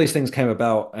kind of all these things came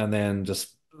about, and then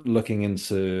just looking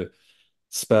into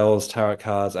spells, tarot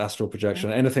cards, astral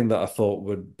projection, anything that I thought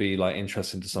would be like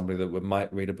interesting to somebody that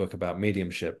might read a book about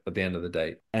mediumship at the end of the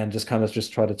day, and just kind of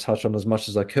just try to touch on as much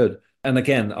as I could. And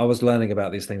again, I was learning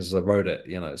about these things as I wrote it,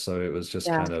 so it was just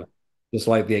Yeah. kind of just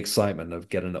like the excitement of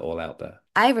getting it all out there.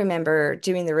 I remember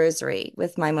doing the rosary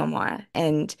with my mama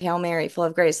and Hail Mary, full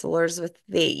of grace, the Lord is with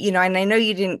thee. And I know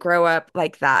you didn't grow up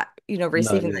like that, No,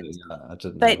 receiving yeah, that. yeah, I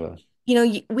didn't have But, a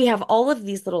we have all of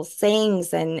these little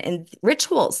sayings and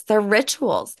rituals. They're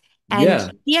rituals. And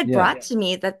yeah, he had yeah, brought to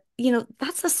me that,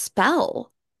 that's a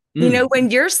spell. Mm. When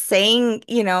you're saying,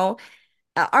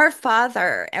 our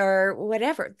Father or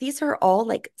whatever, these are all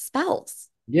like spells.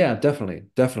 Yeah, definitely,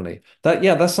 definitely.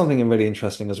 Yeah, that's something really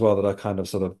interesting as well that I kind of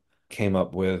sort of came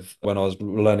up with when I was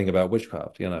learning about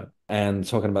witchcraft, and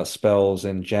talking about spells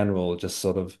in general, just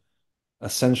sort of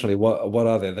essentially what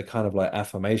are they? They're kind of like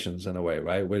affirmations in a way,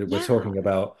 right? We're Yeah. talking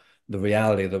about the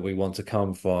reality that we want to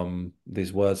come from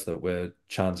these words that we're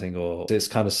chanting, or it's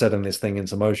kind of setting this thing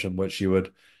into motion, which you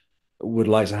would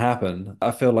like to happen.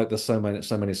 I feel like there's so many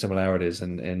similarities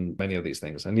in many of these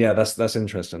things. And yeah, that's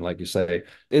interesting. Like you say,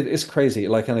 it's crazy.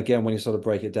 Like, and again, when you sort of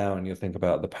break it down and you think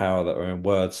about the power that are in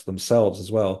words themselves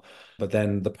as well, but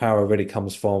then the power really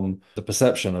comes from the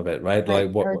perception of it, right? Right.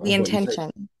 Like Or the what you say.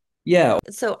 intention. Yeah.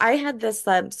 So I had this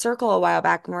circle a while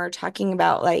back when we were talking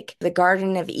about like the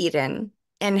Garden of Eden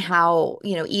and how,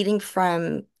 eating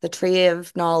from the tree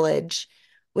of knowledge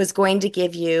was going to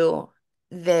give you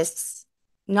this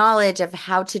knowledge of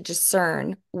how to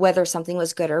discern whether something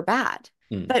was good or bad.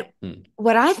 Mm, But mm.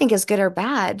 what I think is good or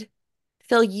bad,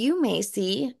 Phil, you may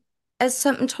see as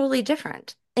something totally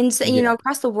different. And so, Yeah.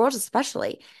 across the world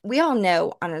especially, we all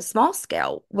know on a small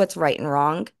scale what's right and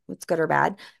wrong, what's good or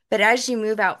bad. But as you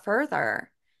move out further,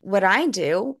 what I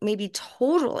do may be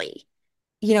totally,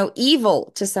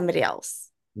 evil to somebody else.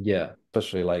 Yeah.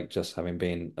 Especially like just having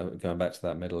been going back to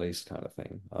that Middle East kind of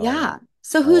thing. Yeah.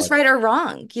 So Oh, who's right or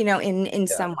wrong, in yeah.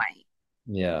 some way?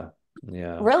 Yeah.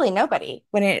 Yeah. Really nobody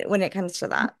when it comes to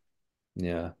that.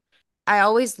 Yeah. I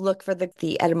always look for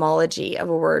the etymology of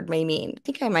a word may mean. I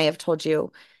think I might have told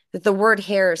you that the word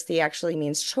heresy actually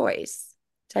means choice.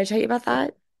 Did I tell you about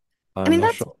that? I I'm mean, not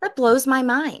that's sure. that blows my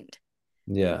mind.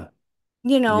 Yeah.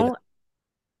 You Yeah. know,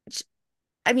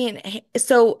 I mean,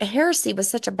 so heresy was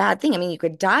such a bad thing. I mean, you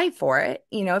could die for it,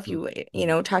 if Mm, you,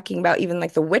 mm. talking about even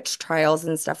like the witch trials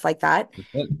and stuff like that,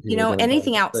 People were getting burned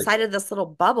anything at the stake. outside of this little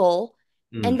bubble,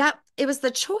 and Mm, that it was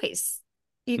the choice.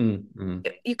 You mm.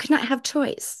 you could not have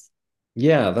choice.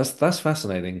 Yeah, that's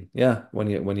fascinating. Yeah, when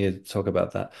you talk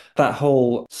about that. That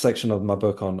whole section of my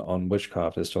book on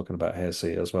witchcraft is talking about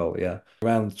heresy as well. Yeah.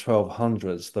 Around the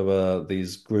 1200s, there were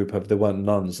these group of, they weren't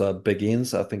nuns,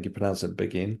 Beguines, I think you pronounce it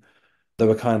Beguine. They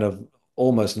were kind of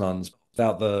almost nuns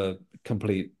without the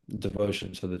complete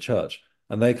devotion to the church.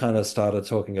 And they kind of started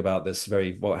talking about this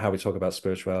how we talk about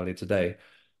spirituality today,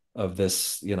 of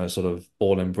this, sort of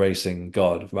all-embracing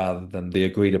God rather than the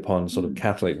agreed upon sort of Mm.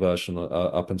 Catholic version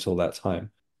up until that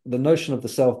time. The notion of the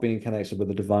self being connected with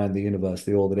the divine, the universe,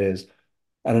 the all that is,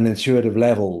 at an intuitive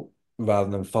level rather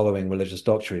than following religious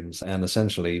doctrines. And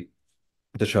essentially,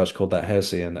 the church called that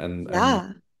heresy and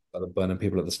Yeah. burning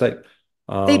people at the stake.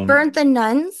 They Um, burned the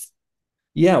nuns.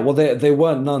 yeah, well, they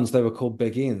weren't nuns; they were called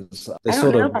beguines. They I don't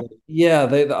sort know of, about yeah.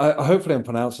 Hopefully I'm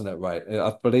pronouncing it right.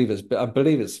 I believe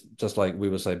it's just like we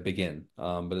would say begin,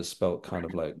 but it's spelled kind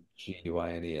of like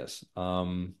Guines.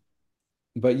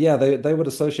 But yeah, they would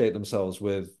associate themselves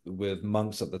with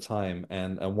monks at the time,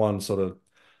 and one sort of,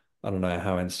 I don't know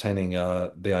how entertaining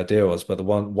the idea was, but the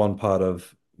one part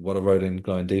of what I wrote in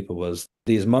Glowing Deeper was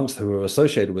these monks who were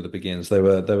associated with the beguines. They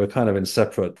were kind of in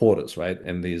separate quarters, right,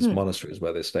 in these Hmm. monasteries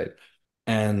where they stayed.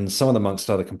 And some of the monks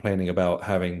started complaining about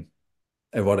having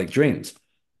erotic dreams.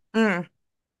 Mm.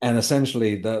 And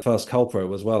essentially, the first culprit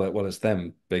was, it's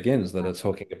them begins that are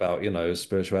talking about,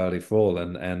 spirituality for all,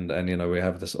 and we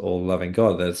have this all loving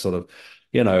God. They're sort of,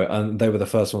 and they were the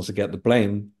first ones to get the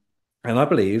blame. And I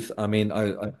believe, I mean,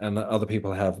 and other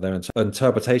people have their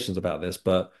interpretations about this,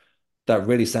 but that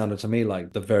really sounded to me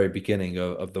like the very beginning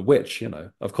of the witch.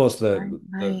 Of course, Right,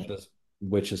 right. the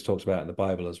witch is talked about in the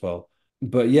Bible as well.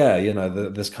 But yeah,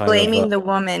 this kind of Blaming the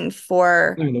woman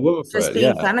for blaming the woman for just it,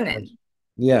 being yeah. And feminine.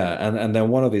 yeah, and then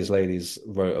one of these ladies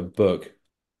wrote a book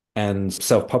and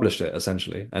self-published it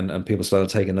essentially, and people started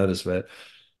taking notice of it,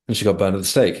 and she got burned at the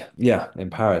stake. Yeah, in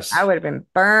I Paris. would have been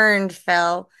burned,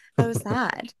 Phil. So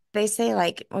sad. They say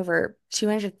like over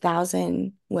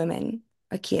 200,000 women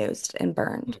accused and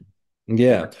burned.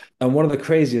 Yeah. And one of the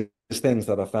craziest things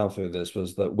that I found through this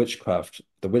was that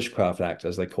the Witchcraft Act,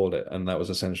 as they called it, and that was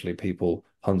essentially people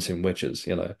hunting witches,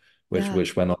 which Yeah.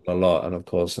 which went on a lot, and of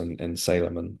course in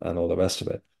Salem and all the rest of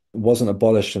it. It wasn't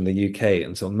abolished in the UK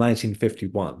until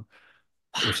 1951,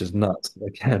 which is nuts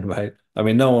again, right? I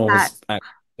mean, no one was That's actually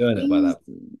doing it by that,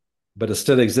 crazy. but it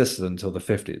still existed until the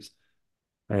 50s.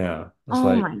 Yeah. It's Oh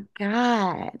like, my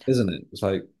God. isn't it? It's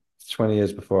like 20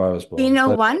 years before I was See, born. no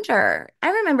But wonder. I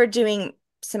remember doing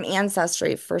some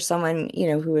ancestry for someone,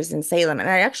 who was in Salem, and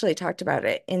I actually talked about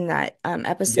it in that yeah.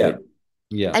 episode.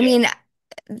 Yeah. I mean,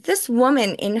 this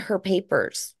woman in her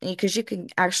papers, because you can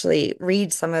actually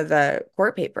read some of the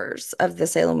court papers of the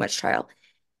Salem witch trial.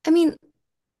 I mean,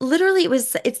 literally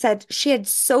it said she had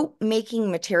soap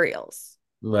making materials.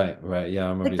 Right, right. Yeah, I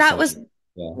remember Like you that saying. was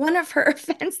Yeah, one of her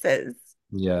offenses.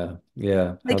 yeah,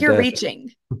 yeah. How Like you're dare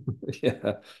reaching. they?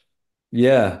 Yeah,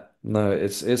 yeah. No,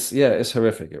 yeah, it's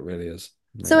horrific. It really is.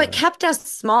 So it Yeah. kept us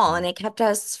small and it kept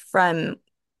us from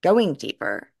going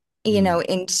deeper, Mm.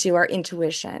 into our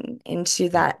intuition, into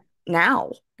that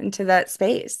now, into that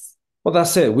space. Well,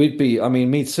 that's it. I mean,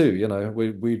 me too,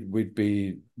 we'd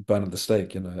be burned at the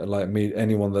stake, and like me,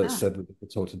 anyone that Yeah. said that they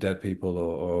could talk to dead people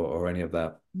or any of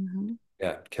that, Mhm.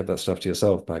 yeah, kept that stuff to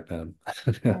yourself back then.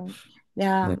 Yeah. Right.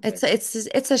 Yeah, Yeah.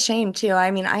 it's a shame too.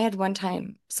 I mean, I had one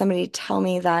time somebody tell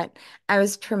me that I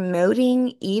was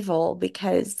promoting evil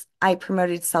because I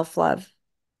promoted self-love.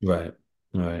 Right.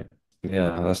 Right.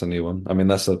 Yeah, that's a new one. I mean,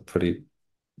 that's a pretty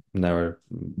narrow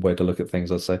way to look at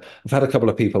things, I'd say. I've had a couple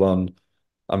of people on.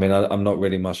 I mean, I'm not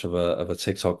really much of a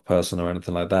TikTok person or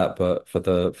anything like that, but for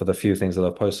the few things that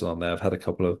I've posted on there, I've had a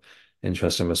couple of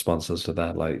interesting responses to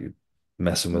that, like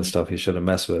messing with stuff you shouldn't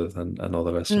mess with and all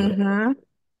the rest of it. Mm-hmm.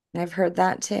 I've heard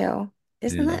that too.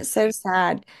 Isn't Yeah. that so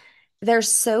sad? They're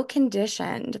so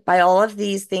conditioned by all of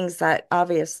these things that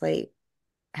obviously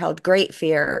held great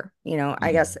fear, I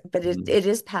Mm. guess, but it, Mm. it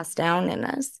is passed down in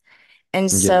us. And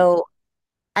Yeah. so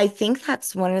I think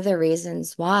that's one of the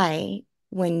reasons why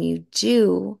when you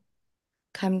do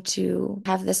come to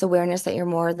have this awareness that you're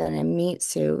more than a meat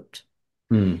suit,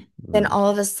 Mm. then Mm. all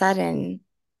of a sudden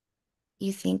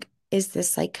you think, is this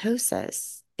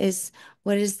psychosis?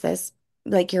 What is this?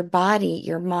 Like your body,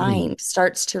 your Mm. mind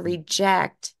starts to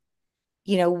reject,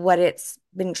 what it's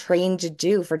been trained to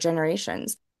do for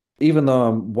generations. Even though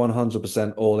I'm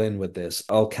 100% all in with this,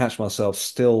 I'll catch myself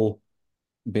still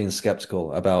being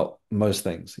skeptical about most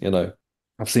things.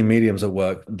 I've seen mediums at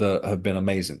work that have been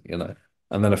amazing.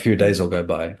 And then a few days will go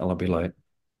by and I'll be like,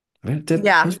 "Really?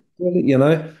 Yeah. Was it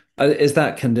really, Is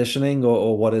that conditioning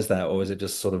or what is that? Or is it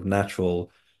just sort of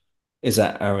natural? Is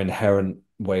that our inherent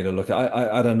way to look at it?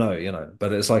 I don't know.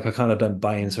 But it's like I kind of don't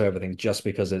buy into everything just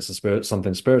because it's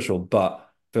something spiritual, but I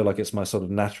feel like it's my sort of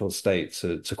natural state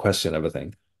to question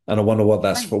everything. And I wonder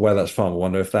Right. where that's from. I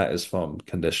wonder if that is from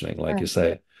conditioning, like you Right.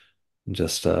 say,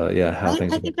 just yeah, how I,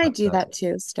 things I have been think I passed do down. that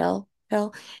too, still,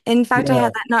 Phil. In fact, I Yeah.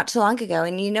 had that not too long ago.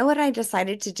 And you know what I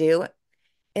decided to do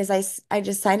is I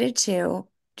decided to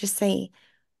just say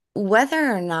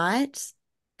whether or not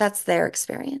that's their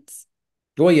experience.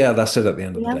 Well, yeah, that's it at the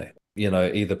end of You the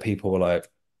know? day. Either people were like,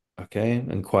 okay,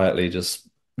 and quietly just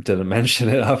didn't mention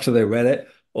it after they read it,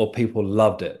 or people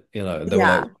loved it. They were like,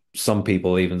 Yeah. some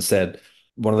people even said,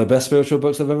 one of the best spiritual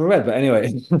books I've ever read. But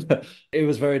anyway, it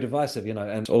was very divisive,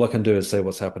 and all I can do is say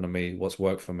what's happened to me, what's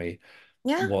worked for me,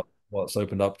 Yeah. what's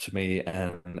opened up to me,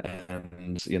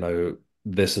 and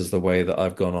this is the way that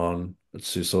I've gone on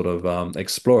to sort of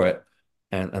explore it.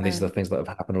 And these are Right. the things that have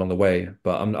happened along the way.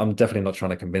 But I'm definitely not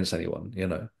trying to convince anyone.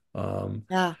 Um,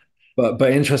 Yeah. but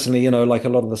interestingly, like a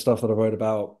lot of the stuff that I wrote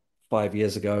about 5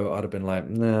 years ago, I'd have been like,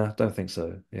 nah, don't think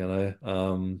so.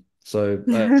 So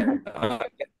I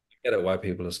get it why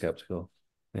people are skeptical.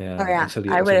 Oh Yeah, yeah. until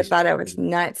you I would until you have thought I was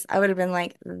nuts. I would have been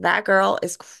like, that girl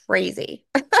is crazy.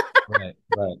 right,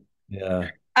 right. Yeah.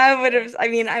 I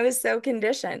mean, I was so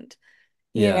conditioned.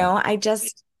 Yeah.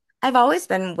 I've always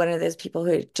been one of those people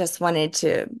who just wanted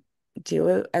to do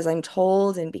it as I'm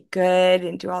told and be good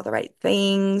and do all the right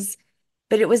things.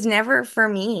 But it was never for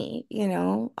me.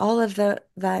 All of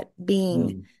that being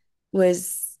Mm.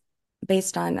 was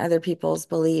based on other people's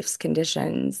beliefs,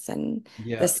 conditions, and the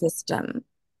Yeah. system.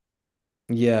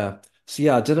 Yeah. So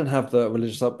yeah, I didn't have the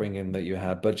religious upbringing that you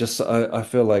had, but just I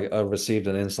feel like I received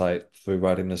an insight through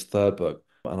writing this third book.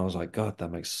 And I was like, God, that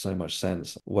makes so much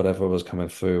sense. Whatever was coming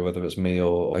through, whether it's me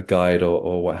or a guide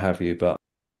or what have you, but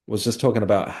was just talking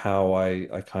about how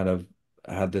I kind of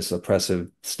had this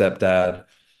oppressive stepdad,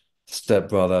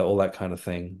 stepbrother, all that kind of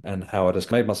thing, and how I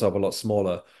just made myself a lot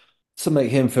smaller to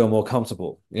make him feel more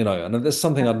comfortable. And there's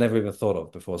something I'd never even thought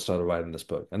of before I started writing this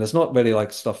book. And it's not really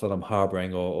like stuff that I'm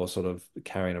harboring or sort of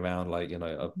carrying around. Like,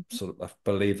 I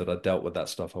believe that I dealt with that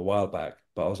stuff a while back,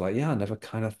 but I was like, yeah, I never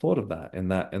kind of thought of that in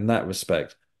that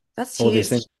respect. That's All these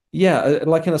things. huge. Yeah,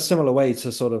 like in a similar way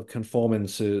to sort of conform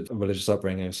into a religious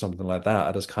upbringing or something like that.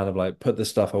 I just kind of like put this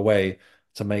stuff away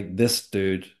to make this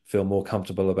dude feel more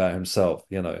comfortable about himself.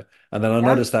 And then I Yeah.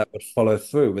 noticed that would follow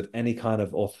through with any kind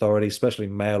of authority, especially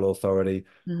male authority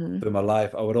Hmm. through my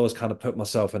life. I would always kind of put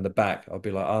myself in the back. I'd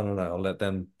be like, I don't know, I'll let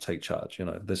them take charge.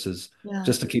 This is Yeah.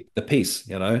 just to keep the peace,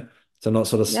 to not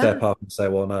sort of Yeah. step up and say,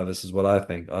 well, no, this is what I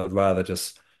think. I'd rather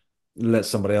just let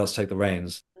somebody else take the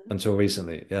reins until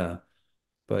recently. Yeah.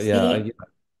 But yeah,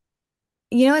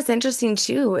 See, what's interesting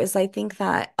too is I think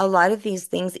that a lot of these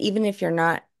things, even if you're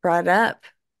not brought up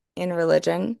in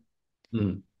religion,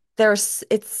 Mm.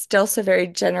 it's still so very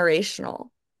generational.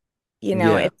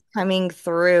 Yeah, It's coming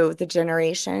through the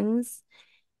generations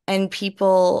and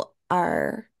people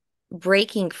are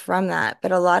breaking from that,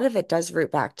 but a lot of it does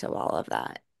root back to all of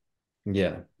that.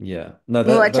 yeah, yeah. No, Which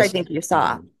I that's think you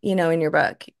saw, in your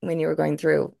book when you were going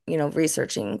through,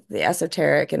 researching the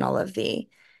esoteric and all of the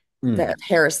mm.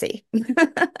 heresy.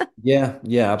 Yeah,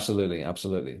 yeah, absolutely,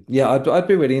 absolutely. Yeah, I'd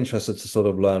be really interested to sort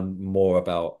of learn more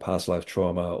about past life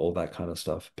trauma, all that kind of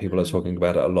stuff. People are Mm. talking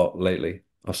about it a lot lately.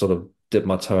 I've sort of dipped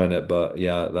my toe in it, but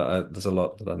yeah, there's a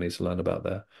lot that I need to learn about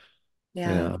there.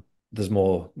 Yeah. Yeah, there's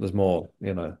more,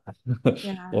 Yeah.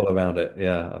 all around it.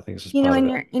 Yeah, I think it's just part of And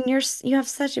it. you have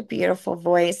such a beautiful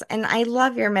voice, and I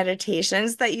love your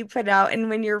meditations that you put out. And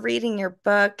when you're reading your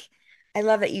book, I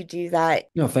love that you do that.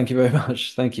 No, thank you very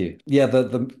much. Thank you. Yeah,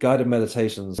 the guided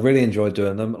meditations, I really enjoyed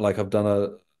doing them. Like I've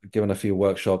given a few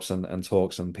workshops and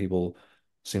talks, and people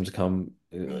seem to come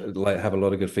Right. like have a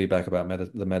lot of good feedback about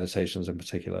the meditations in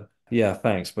particular. Yeah,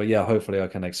 thanks. But yeah, hopefully I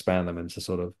can expand them into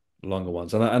sort of longer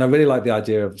ones. And I really like the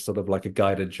idea of sort of like a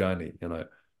guided journey, Love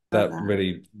that that.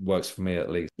 really works for me at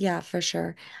least. Yeah, for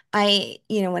sure.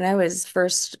 When I was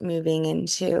first moving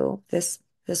into this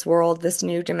world, this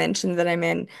new dimension that I'm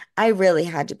in, I really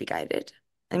had to be guided.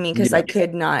 I mean, because I Yeah.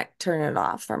 could not turn it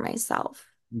off for myself.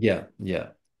 Yeah,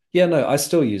 yeah. Yeah, no, I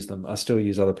still use them. I still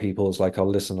use other people's. Like I'll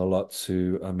listen a lot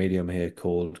to a medium here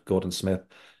called Gordon Smith.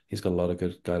 He's got a lot of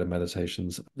good guided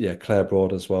meditations. Yeah, Claire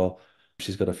Broad as well.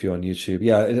 She's got a few on YouTube.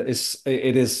 Yeah, it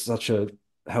is such a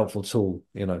helpful tool,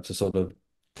 to sort of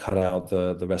cut out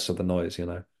the rest of the noise,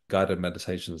 Guided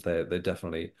meditations, they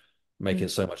definitely make Mm. it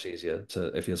so much easier to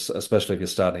if you're especially if you're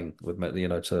starting with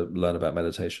to learn about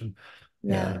meditation.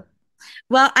 Yeah. Yeah.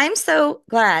 Well, I'm so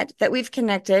glad that we've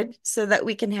connected so that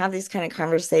we can have these kind of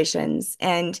conversations.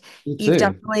 And You you've too.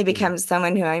 definitely become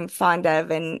someone who I'm fond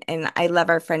of, and I love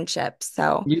our friendship.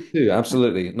 So, You too,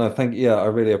 absolutely. No, yeah, I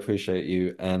really appreciate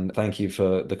you and thank you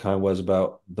for the kind words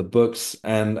about the books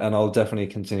and I'll definitely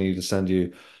continue to send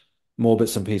you more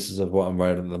bits and pieces of what I'm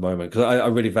writing at the moment because I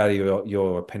really value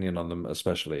your opinion on them,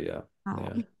 especially. Yeah.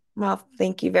 oh, Yeah. well,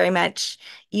 thank you very much.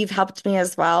 You've helped me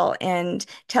as well. And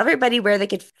tell everybody where they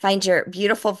could find your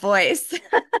beautiful voice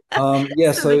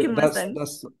Yeah, so they so can that's listen.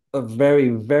 that's a very,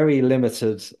 very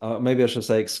limited, maybe I should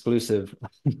say exclusive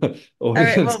All right.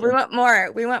 audience. Well, we want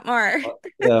more. We want more.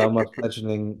 Yeah, on my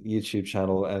fledgling YouTube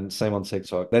channel and same on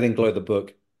TikTok. Letting Glow the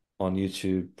book on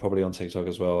YouTube, probably on TikTok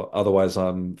as well. Otherwise,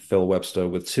 I'm Phill Webster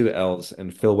with two L's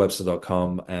in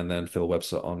philwebster.com and then Phill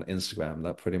Webster on Instagram.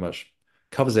 That pretty much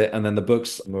covers it. And then the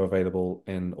books are available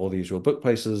in all the usual book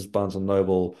places, Barnes and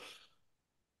Noble,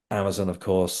 Amazon, of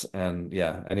course, and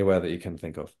yeah, anywhere that you can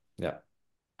think of. Yeah.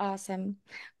 Awesome.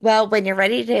 Well, when you're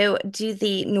ready to do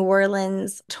the New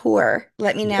Orleans tour,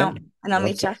 let me Yeah. know and I'll Love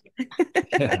meet to. you.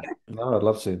 Yeah. No, I'd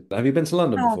love to. Have you been to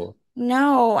London Oh, before?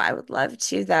 no, I would love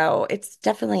to, though. It's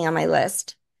definitely on my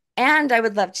list. And I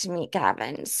would love to meet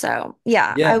Gavin. So,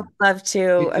 yeah, I Yeah, would love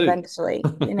to me too. eventually,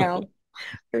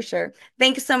 for sure.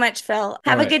 Thanks so much, Phill. All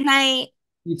Have a right. good night.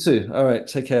 You too. All right.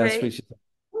 Take All care. right. Speak to you.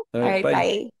 All All right. right.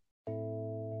 Bye. Bye.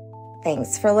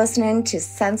 Thanks for listening to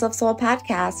Sense of Soul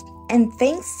podcast. And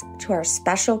thanks to our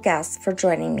special guests for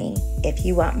joining me. If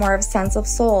you want more of Sense of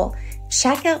Soul,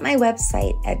 check out my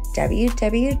website at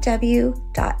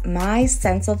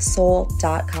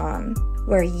www.mysenseofsoul.com,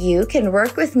 where you can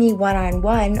work with me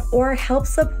one-on-one or help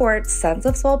support Sense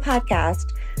of Soul podcast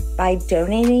by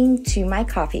donating to my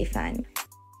coffee fund.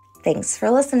 Thanks for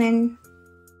listening.